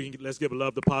 Amen. Let's give a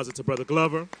love deposit to Brother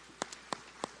Glover.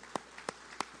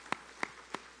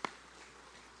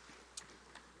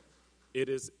 It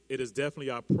is definitely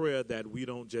our prayer that we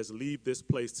don't just leave this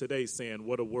place today saying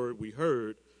what a word we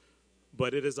heard,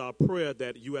 but it is our prayer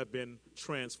that you have been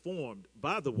transformed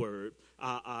by the word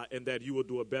and that you will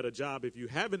do a better job. If you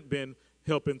haven't been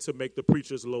helping to make the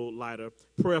preacher's load lighter,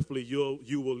 prayerfully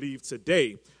you will leave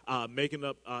today making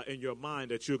up in your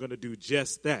mind that you're going to do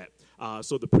just that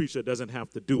so the preacher doesn't have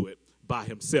to do it by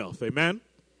himself. Amen?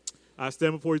 I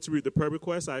stand before you to read the prayer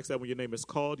request. I ask that when your name is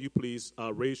called, you please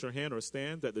raise your hand or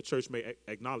stand that the church may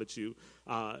acknowledge you.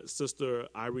 Sister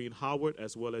Irene Howard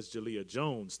as well as Jalea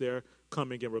Jones, they're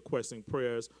coming and requesting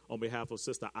prayers on behalf of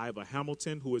Sister Iva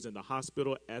Hamilton, who is in the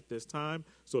hospital at this time.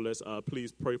 So let's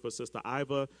please pray for Sister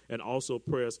Iva and also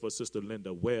prayers for Sister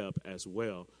Linda Webb as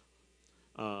well.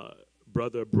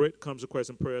 Brother Britt comes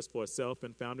requesting prayers for himself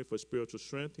and family for spiritual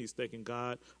strength. He's thanking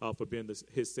God for being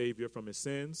his Savior from his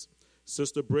sins.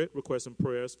 Sister Britt requesting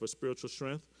prayers for spiritual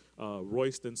strength.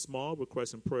 Royston Small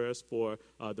requesting prayers for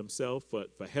themselves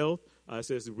for health.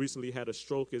 Says he recently had a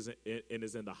stroke and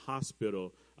is in the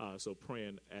hospital, so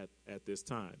praying at this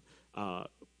time.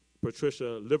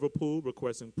 Patricia Liverpool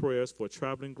requesting prayers for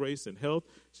traveling grace and health.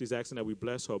 She's asking that we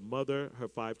bless her mother, her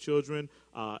 5 children,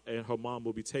 and her mom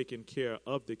will be taking care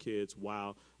of the kids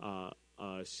while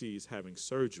she's having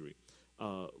surgery.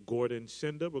 Gordon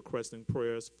Shinda requesting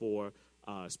prayers for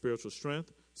spiritual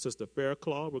strength. Sister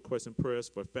Fairclaw requesting prayers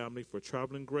for family for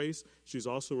traveling grace. She's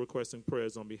also requesting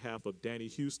prayers on behalf of Danny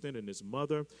Houston and his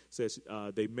mother. Says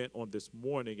they met on this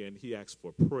morning and he asked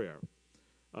for prayer.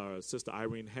 Sister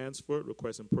Irene Hansford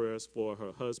requesting prayers for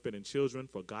her husband and children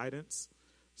for guidance.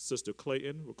 Sister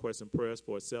Clayton requesting prayers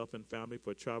for herself and family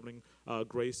for traveling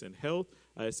grace and health.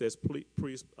 It says,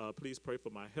 please pray for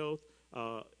my health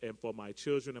and for my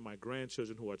children and my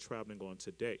grandchildren who are traveling on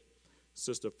today.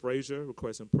 Sister Frazier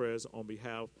requesting prayers on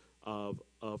behalf of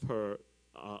her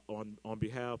on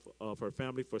behalf of her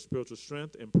family for spiritual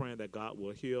strength and praying that God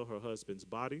will heal her husband's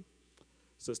body.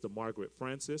 Sister Margaret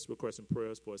Francis requesting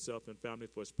prayers for herself and family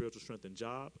for spiritual strength and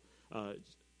job.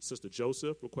 Sister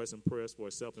Joseph requesting prayers for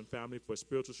herself and family for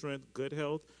spiritual strength, good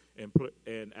health,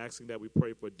 and asking that we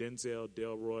pray for Denzel,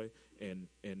 Delroy, and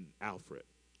Alfred.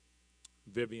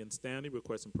 Vivian Stanley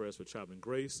requesting prayers for traveling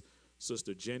grace.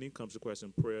 Sister Jenny comes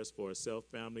requesting prayers for herself,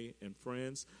 family, and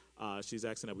friends. She's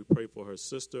asking that we pray for her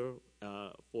sister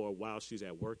for a while she's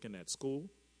at work and at school.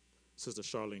 Sister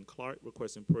Charlene Clark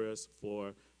requesting prayers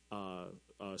for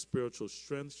spiritual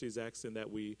strength. She's asking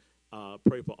that we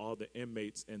pray for all the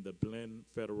inmates in the Glen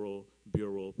Federal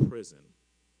Bureau prison.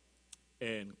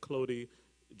 And Clody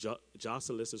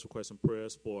Jocelyn is requesting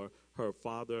prayers for her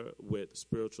father with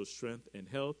spiritual strength and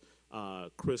health.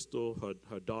 Crystal,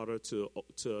 her daughter,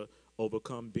 to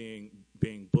overcome being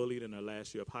bullied in her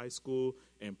last year of high school,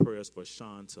 and prayers for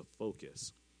Sean to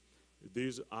focus.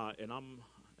 These and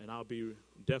I'll be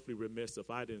definitely remiss if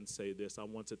I didn't say this. I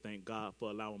want to thank God for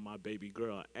allowing my baby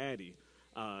girl Addie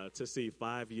to see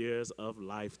 5 years of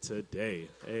life today.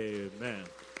 Amen.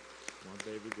 My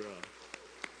baby girl.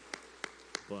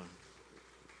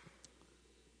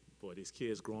 Boy, these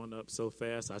kids growing up so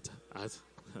fast.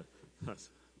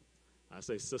 I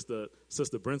say, Sister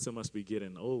Brinson must be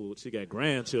getting old. She got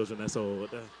grandchildren that's old.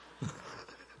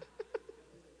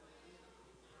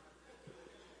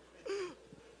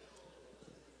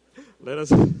 Let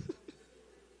us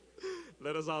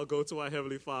all go to our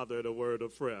Heavenly Father in a word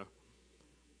of prayer.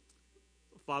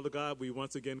 Father God, we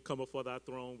once again come before thy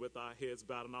throne with our heads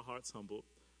bowed and our hearts humbled.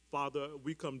 Father,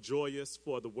 we come joyous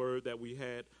for the word that we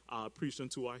had preached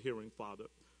into our hearing, Father.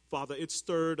 Father, it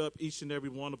stirred up each and every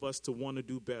one of us to want to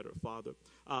do better, Father.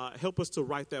 Help us to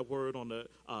write that word on the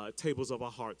tables of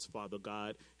our hearts, Father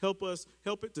God. Help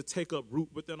it to take up root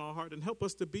within our heart and help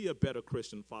us to be a better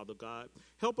Christian, Father God.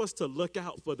 Help us to look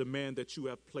out for the man that you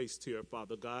have placed here,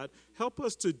 Father God. Help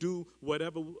us to do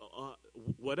whatever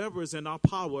is in our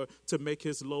power to make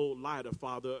his load lighter,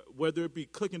 Father, whether it be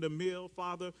cooking the meal,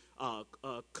 Father,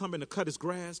 coming to cut his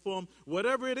grass for him,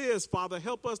 whatever it is, Father,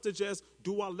 help us to just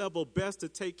do our level best to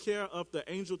take care of the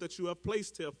angel that you have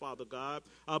placed here, Father God,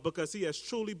 because he has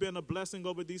truly been a blessing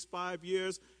over these 5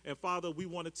 years, and Father, we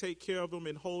want to take care of him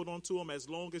and hold on to him as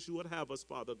long as you would have us,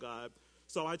 Father God.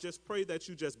 So I just pray that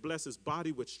you just bless his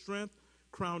body with strength,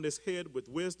 crown his head with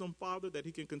wisdom, Father, that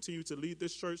he can continue to lead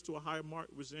this church to a higher mark,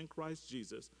 which is in Christ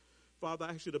Jesus. Father,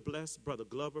 I ask you to bless Brother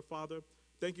Glover, Father.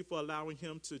 Thank you for allowing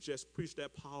him to just preach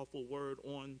that powerful word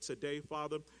on today,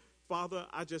 Father. Father,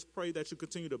 I just pray that you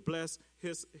continue to bless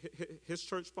his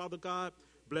church, Father God.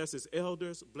 Bless his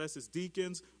elders, bless his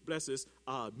deacons, bless his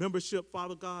membership,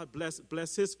 Father God. Bless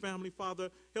his family, Father.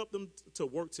 Help them to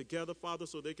work together, Father,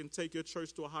 so they can take your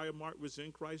church to a higher mark, which is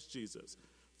in Christ Jesus.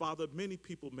 Father, many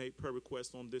people made prayer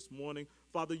requests on this morning.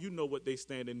 Father, you know what they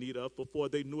stand in need of before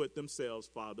they knew it themselves,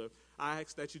 Father. I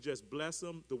ask that you just bless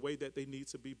them the way that they need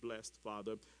to be blessed,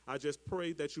 Father. I just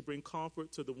pray that you bring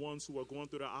comfort to the ones who are going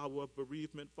through the hour of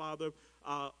bereavement, Father.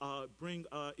 Bring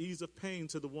ease of pain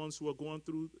to the ones who are going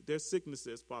through their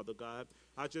sicknesses, Father God.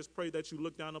 I just pray that you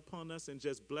look down upon us and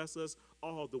just bless us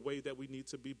all the way that we need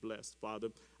to be blessed, Father.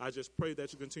 I just pray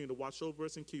that you continue to watch over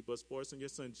us and keep us. For us in your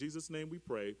Son, Jesus' name we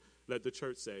pray. Let the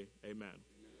church say amen.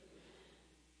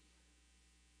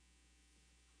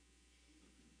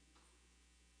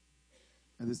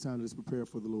 At this time, let's prepare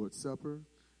for the Lord's Supper.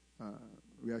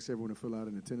 We ask everyone to fill out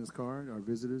an attendance card. Our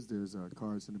visitors, there's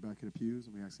cards in the back of the pews,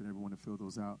 and we ask that everyone to fill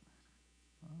those out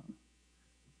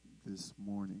this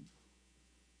morning.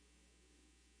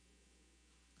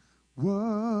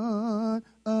 What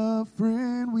a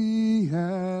friend we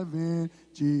have in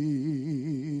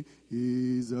Jesus.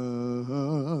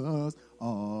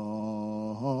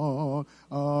 All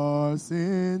our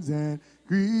sins and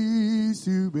griefs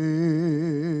to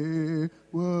bear.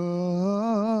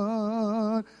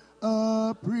 What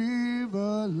a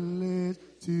privilege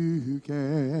to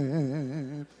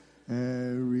carry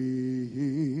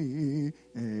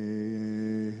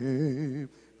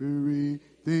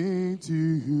everything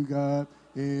to God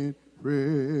in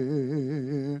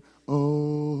prayer.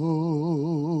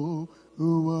 Oh,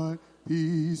 what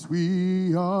peace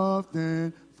we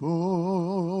often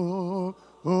forfeit.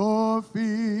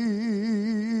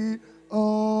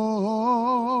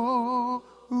 Oh,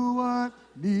 what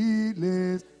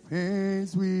needless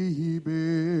pains we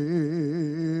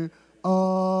bear.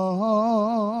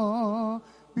 Oh,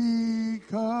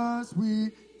 because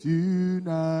we do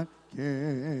not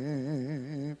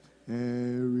carry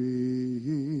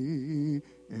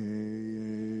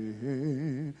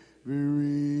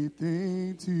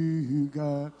everything to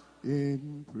God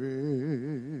in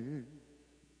prayer.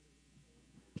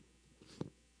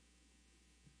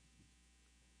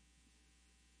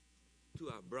 To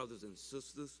our brothers and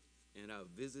sisters and our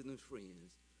visiting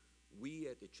friends, we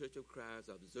at the Church of Christ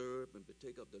observe and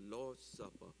partake of the Lord's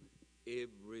Supper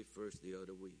every first day of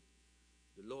the week.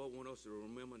 The Lord wants us to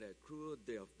remember that cruel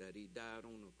death that he died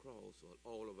on the cross for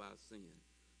all of our sin.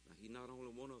 Now, he not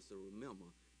only wants us to remember,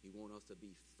 he wants us to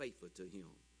be faithful to him.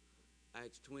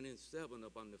 Acts 27,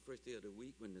 up on the first day of the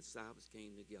week, when the disciples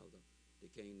came together, they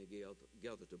came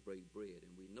together to break bread.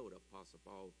 And we know the Apostle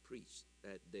Paul preached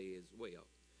that day as well.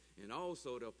 And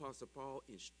also the Apostle Paul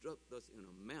instructed us in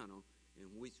a manner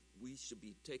in which we should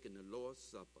be taking the Lord's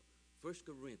Supper. 1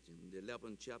 Corinthians, the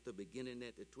 11th chapter, beginning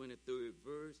at the 23rd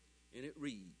verse, and it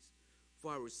reads,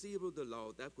 For I received of the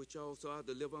Lord that which also I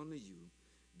deliver unto you,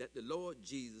 that the Lord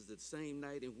Jesus, the same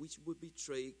night in which he was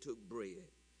betrayed, took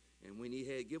bread. And when he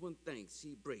had given thanks,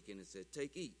 he brake it and said,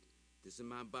 Take, eat. This is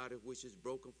my body which is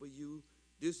broken for you.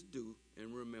 This do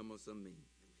in remembrance of me.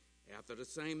 After the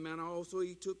same manner also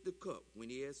he took the cup when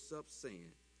he had supped,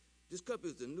 saying, This cup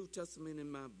is the New Testament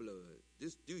in my blood.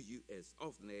 This do you as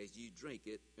often as ye drink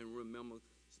it in remembrance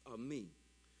of me.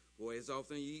 For as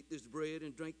often ye eat this bread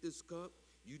and drink this cup,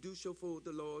 you do show forth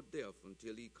the Lord's death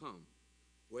until he come.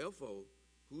 Wherefore,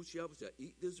 whosoever shall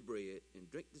eat this bread and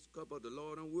drink this cup of the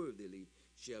Lord unworthily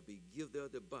shall be guilty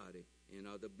of the body and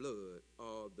of the blood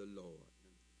of the Lord.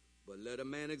 But let a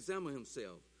man examine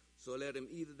himself, so let him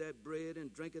eat of that bread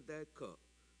and drink of that cup.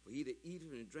 For he that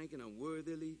eateth and drinketh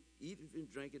unworthily, eateth and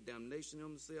drinketh damnation of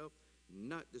himself,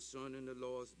 not discerning the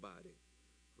Lord's body.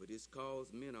 For this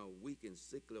cause men are weak and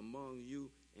sickly among you,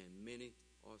 and many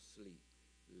are asleep.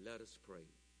 Let us pray.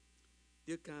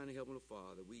 Dear kind and Heavenly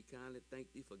Father, we kindly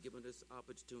thank thee for giving us the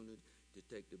opportunity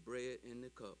to take the bread and the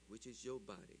cup, which is your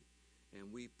body.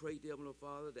 And we pray, dear Heavenly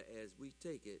Father, that as we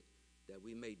take it, that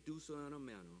we may do so in a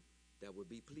manner that will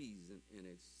be pleasing and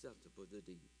acceptable to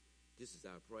thee. This is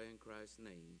our prayer in Christ's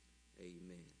name.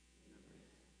 Amen.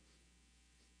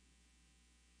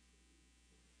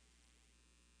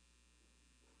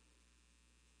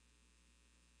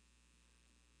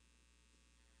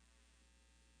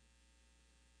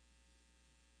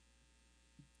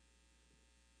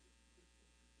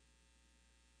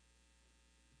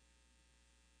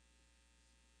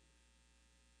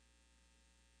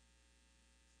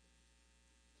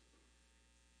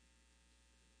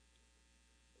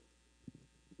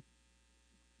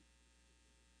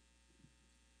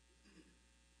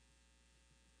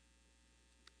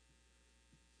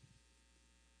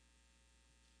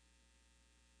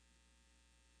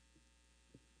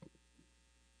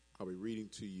 I'll be reading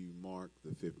to you Mark,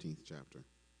 the 15th chapter.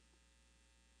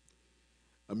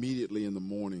 Immediately in the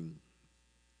morning,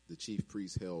 the chief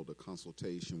priests held a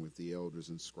consultation with the elders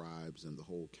and scribes and the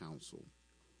whole council.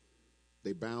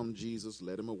 They bound Jesus,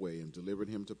 led him away, and delivered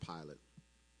him to Pilate.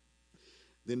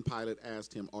 Then Pilate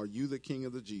asked him, "Are you the king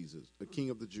of the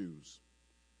Jews?"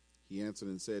 He answered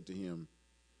and said to him,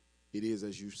 "It is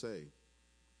as you say."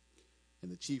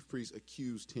 And the chief priests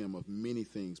accused him of many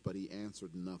things, but he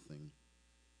answered nothing.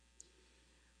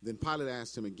 Then Pilate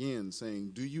asked him again,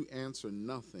 saying, "Do you answer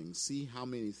nothing? See how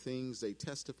many things they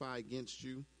testify against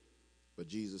you?" But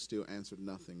Jesus still answered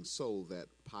nothing, so that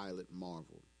Pilate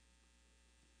marveled.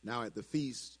 Now at the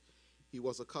feast, he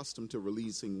was accustomed to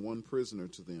releasing one prisoner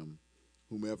to them,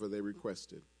 whomever they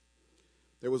requested.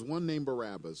 There was one named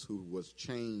Barabbas who was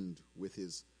chained with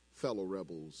his fellow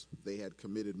rebels. They had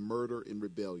committed murder in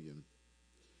rebellion.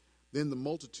 Then the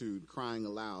multitude, crying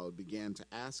aloud, began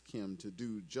to ask him to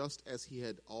do just as he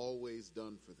had always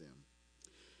done for them.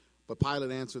 But Pilate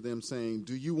answered them, saying,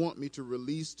 "Do you want me to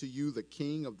release to you the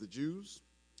king of the Jews?"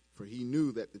 For he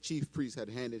knew that the chief priests had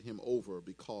handed him over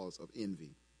because of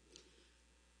envy.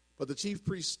 But the chief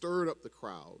priests stirred up the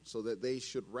crowd so that they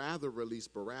should rather release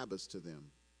Barabbas to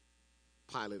them.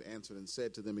 Pilate answered and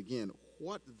said to them again,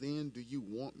 "What then do you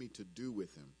want me to do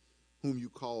with him, whom you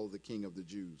call the king of the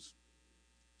Jews?"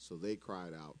 So they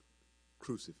cried out,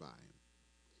 "Crucify him."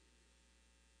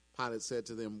 Pilate said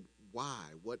to them,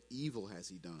 "Why? What evil has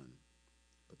he done?"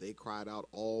 But they cried out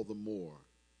all the more,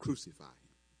 "Crucify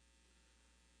him."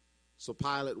 So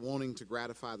Pilate, wanting to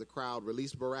gratify the crowd,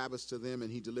 released Barabbas to them,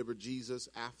 and he delivered Jesus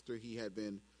after he had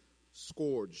been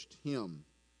scourged him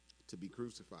to be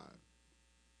crucified.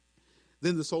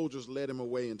 Then the soldiers led him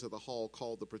away into the hall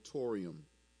called the Praetorium.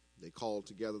 They called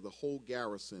together the whole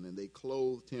garrison, and they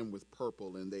clothed him with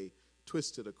purple, and they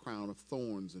twisted a crown of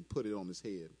thorns and put it on his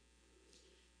head.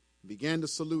 He began to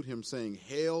salute him, saying,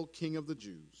 "Hail, King of the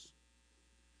Jews!"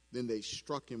 Then they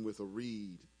struck him with a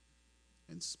reed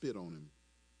and spit on him.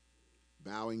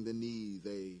 Bowing the knee,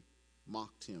 they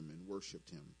mocked him and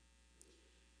worshipped him.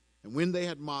 And when they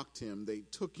had mocked him, they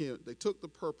took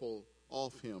the purple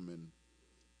off him and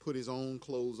put his own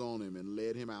clothes on him and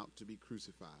led him out to be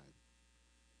crucified.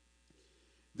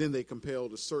 Then they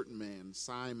compelled a certain man,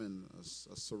 Simon,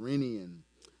 a Cyrenian,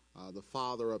 the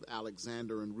father of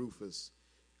Alexander and Rufus,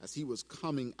 as he was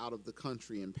coming out of the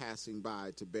country and passing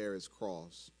by, to bear his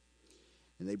cross.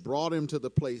 And they brought him to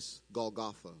the place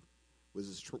Golgotha,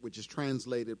 which is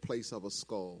translated place of a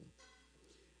skull.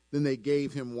 Then they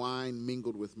gave him wine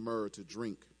mingled with myrrh to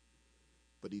drink,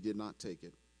 but he did not take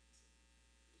it.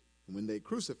 And when they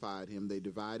crucified him, they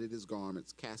divided his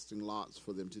garments, casting lots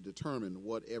for them to determine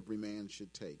what every man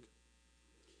should take.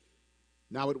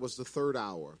 Now it was the third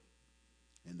hour,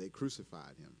 and they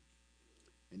crucified him.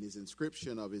 And his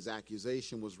inscription of his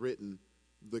accusation was written,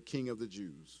 "The King of the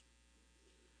Jews."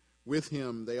 With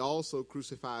him they also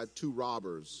crucified two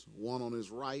robbers, one on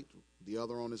his right, the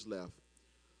other on his left,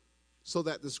 so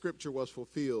that the scripture was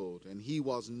fulfilled, and he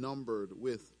was numbered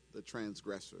with the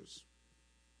transgressors.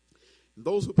 And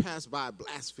those who passed by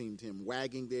blasphemed him,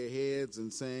 wagging their heads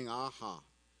and saying, "Aha,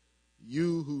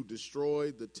 you who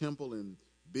destroyed the temple and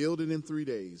build it in 3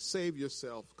 days, save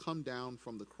yourself, come down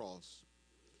from the cross."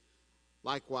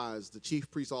 Likewise, the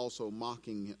chief priests also,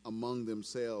 mocking among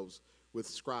themselves with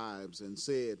scribes, and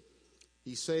said,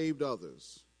 "He saved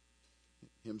others.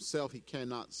 Himself he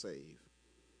cannot save.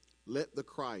 Let the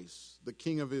Christ, the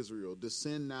King of Israel,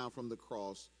 descend now from the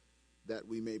cross, that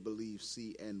we may believe,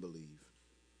 see, and believe."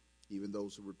 Even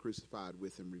those who were crucified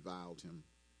with him reviled him.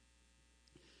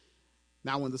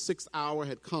 Now when the 6th hour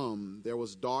had come, there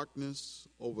was darkness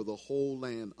over the whole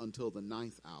land until the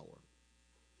 9th hour.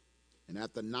 And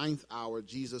at the 9th hour,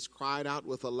 Jesus cried out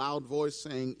with a loud voice,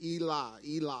 saying, "Eli,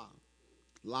 Eli,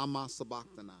 lama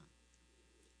sabachthani,"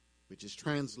 which is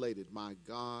translated, my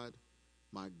God,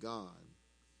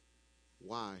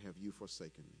 why have you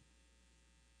forsaken me?"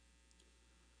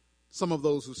 Some of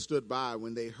those who stood by,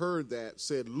 when they heard that,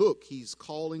 said, "Look, he's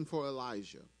calling for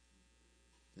Elijah."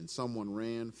 And someone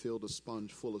ran, filled a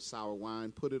sponge full of sour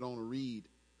wine, put it on a reed,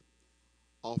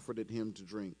 offered it him to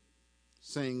drink,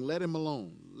 saying, "Let him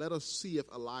alone. Let us see if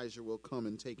Elijah will come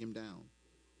and take him down."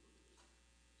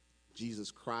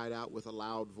 Jesus cried out with a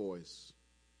loud voice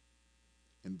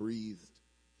and breathed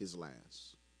his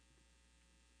last.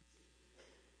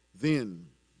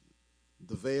 Then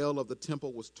the veil of the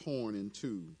temple was torn in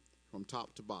two from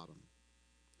top to bottom.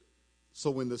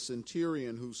 So when the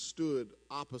centurion who stood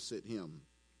opposite him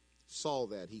saw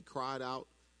that, he cried out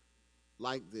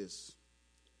like this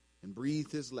and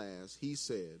breathed his last. He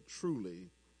said,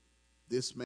 "Truly, this man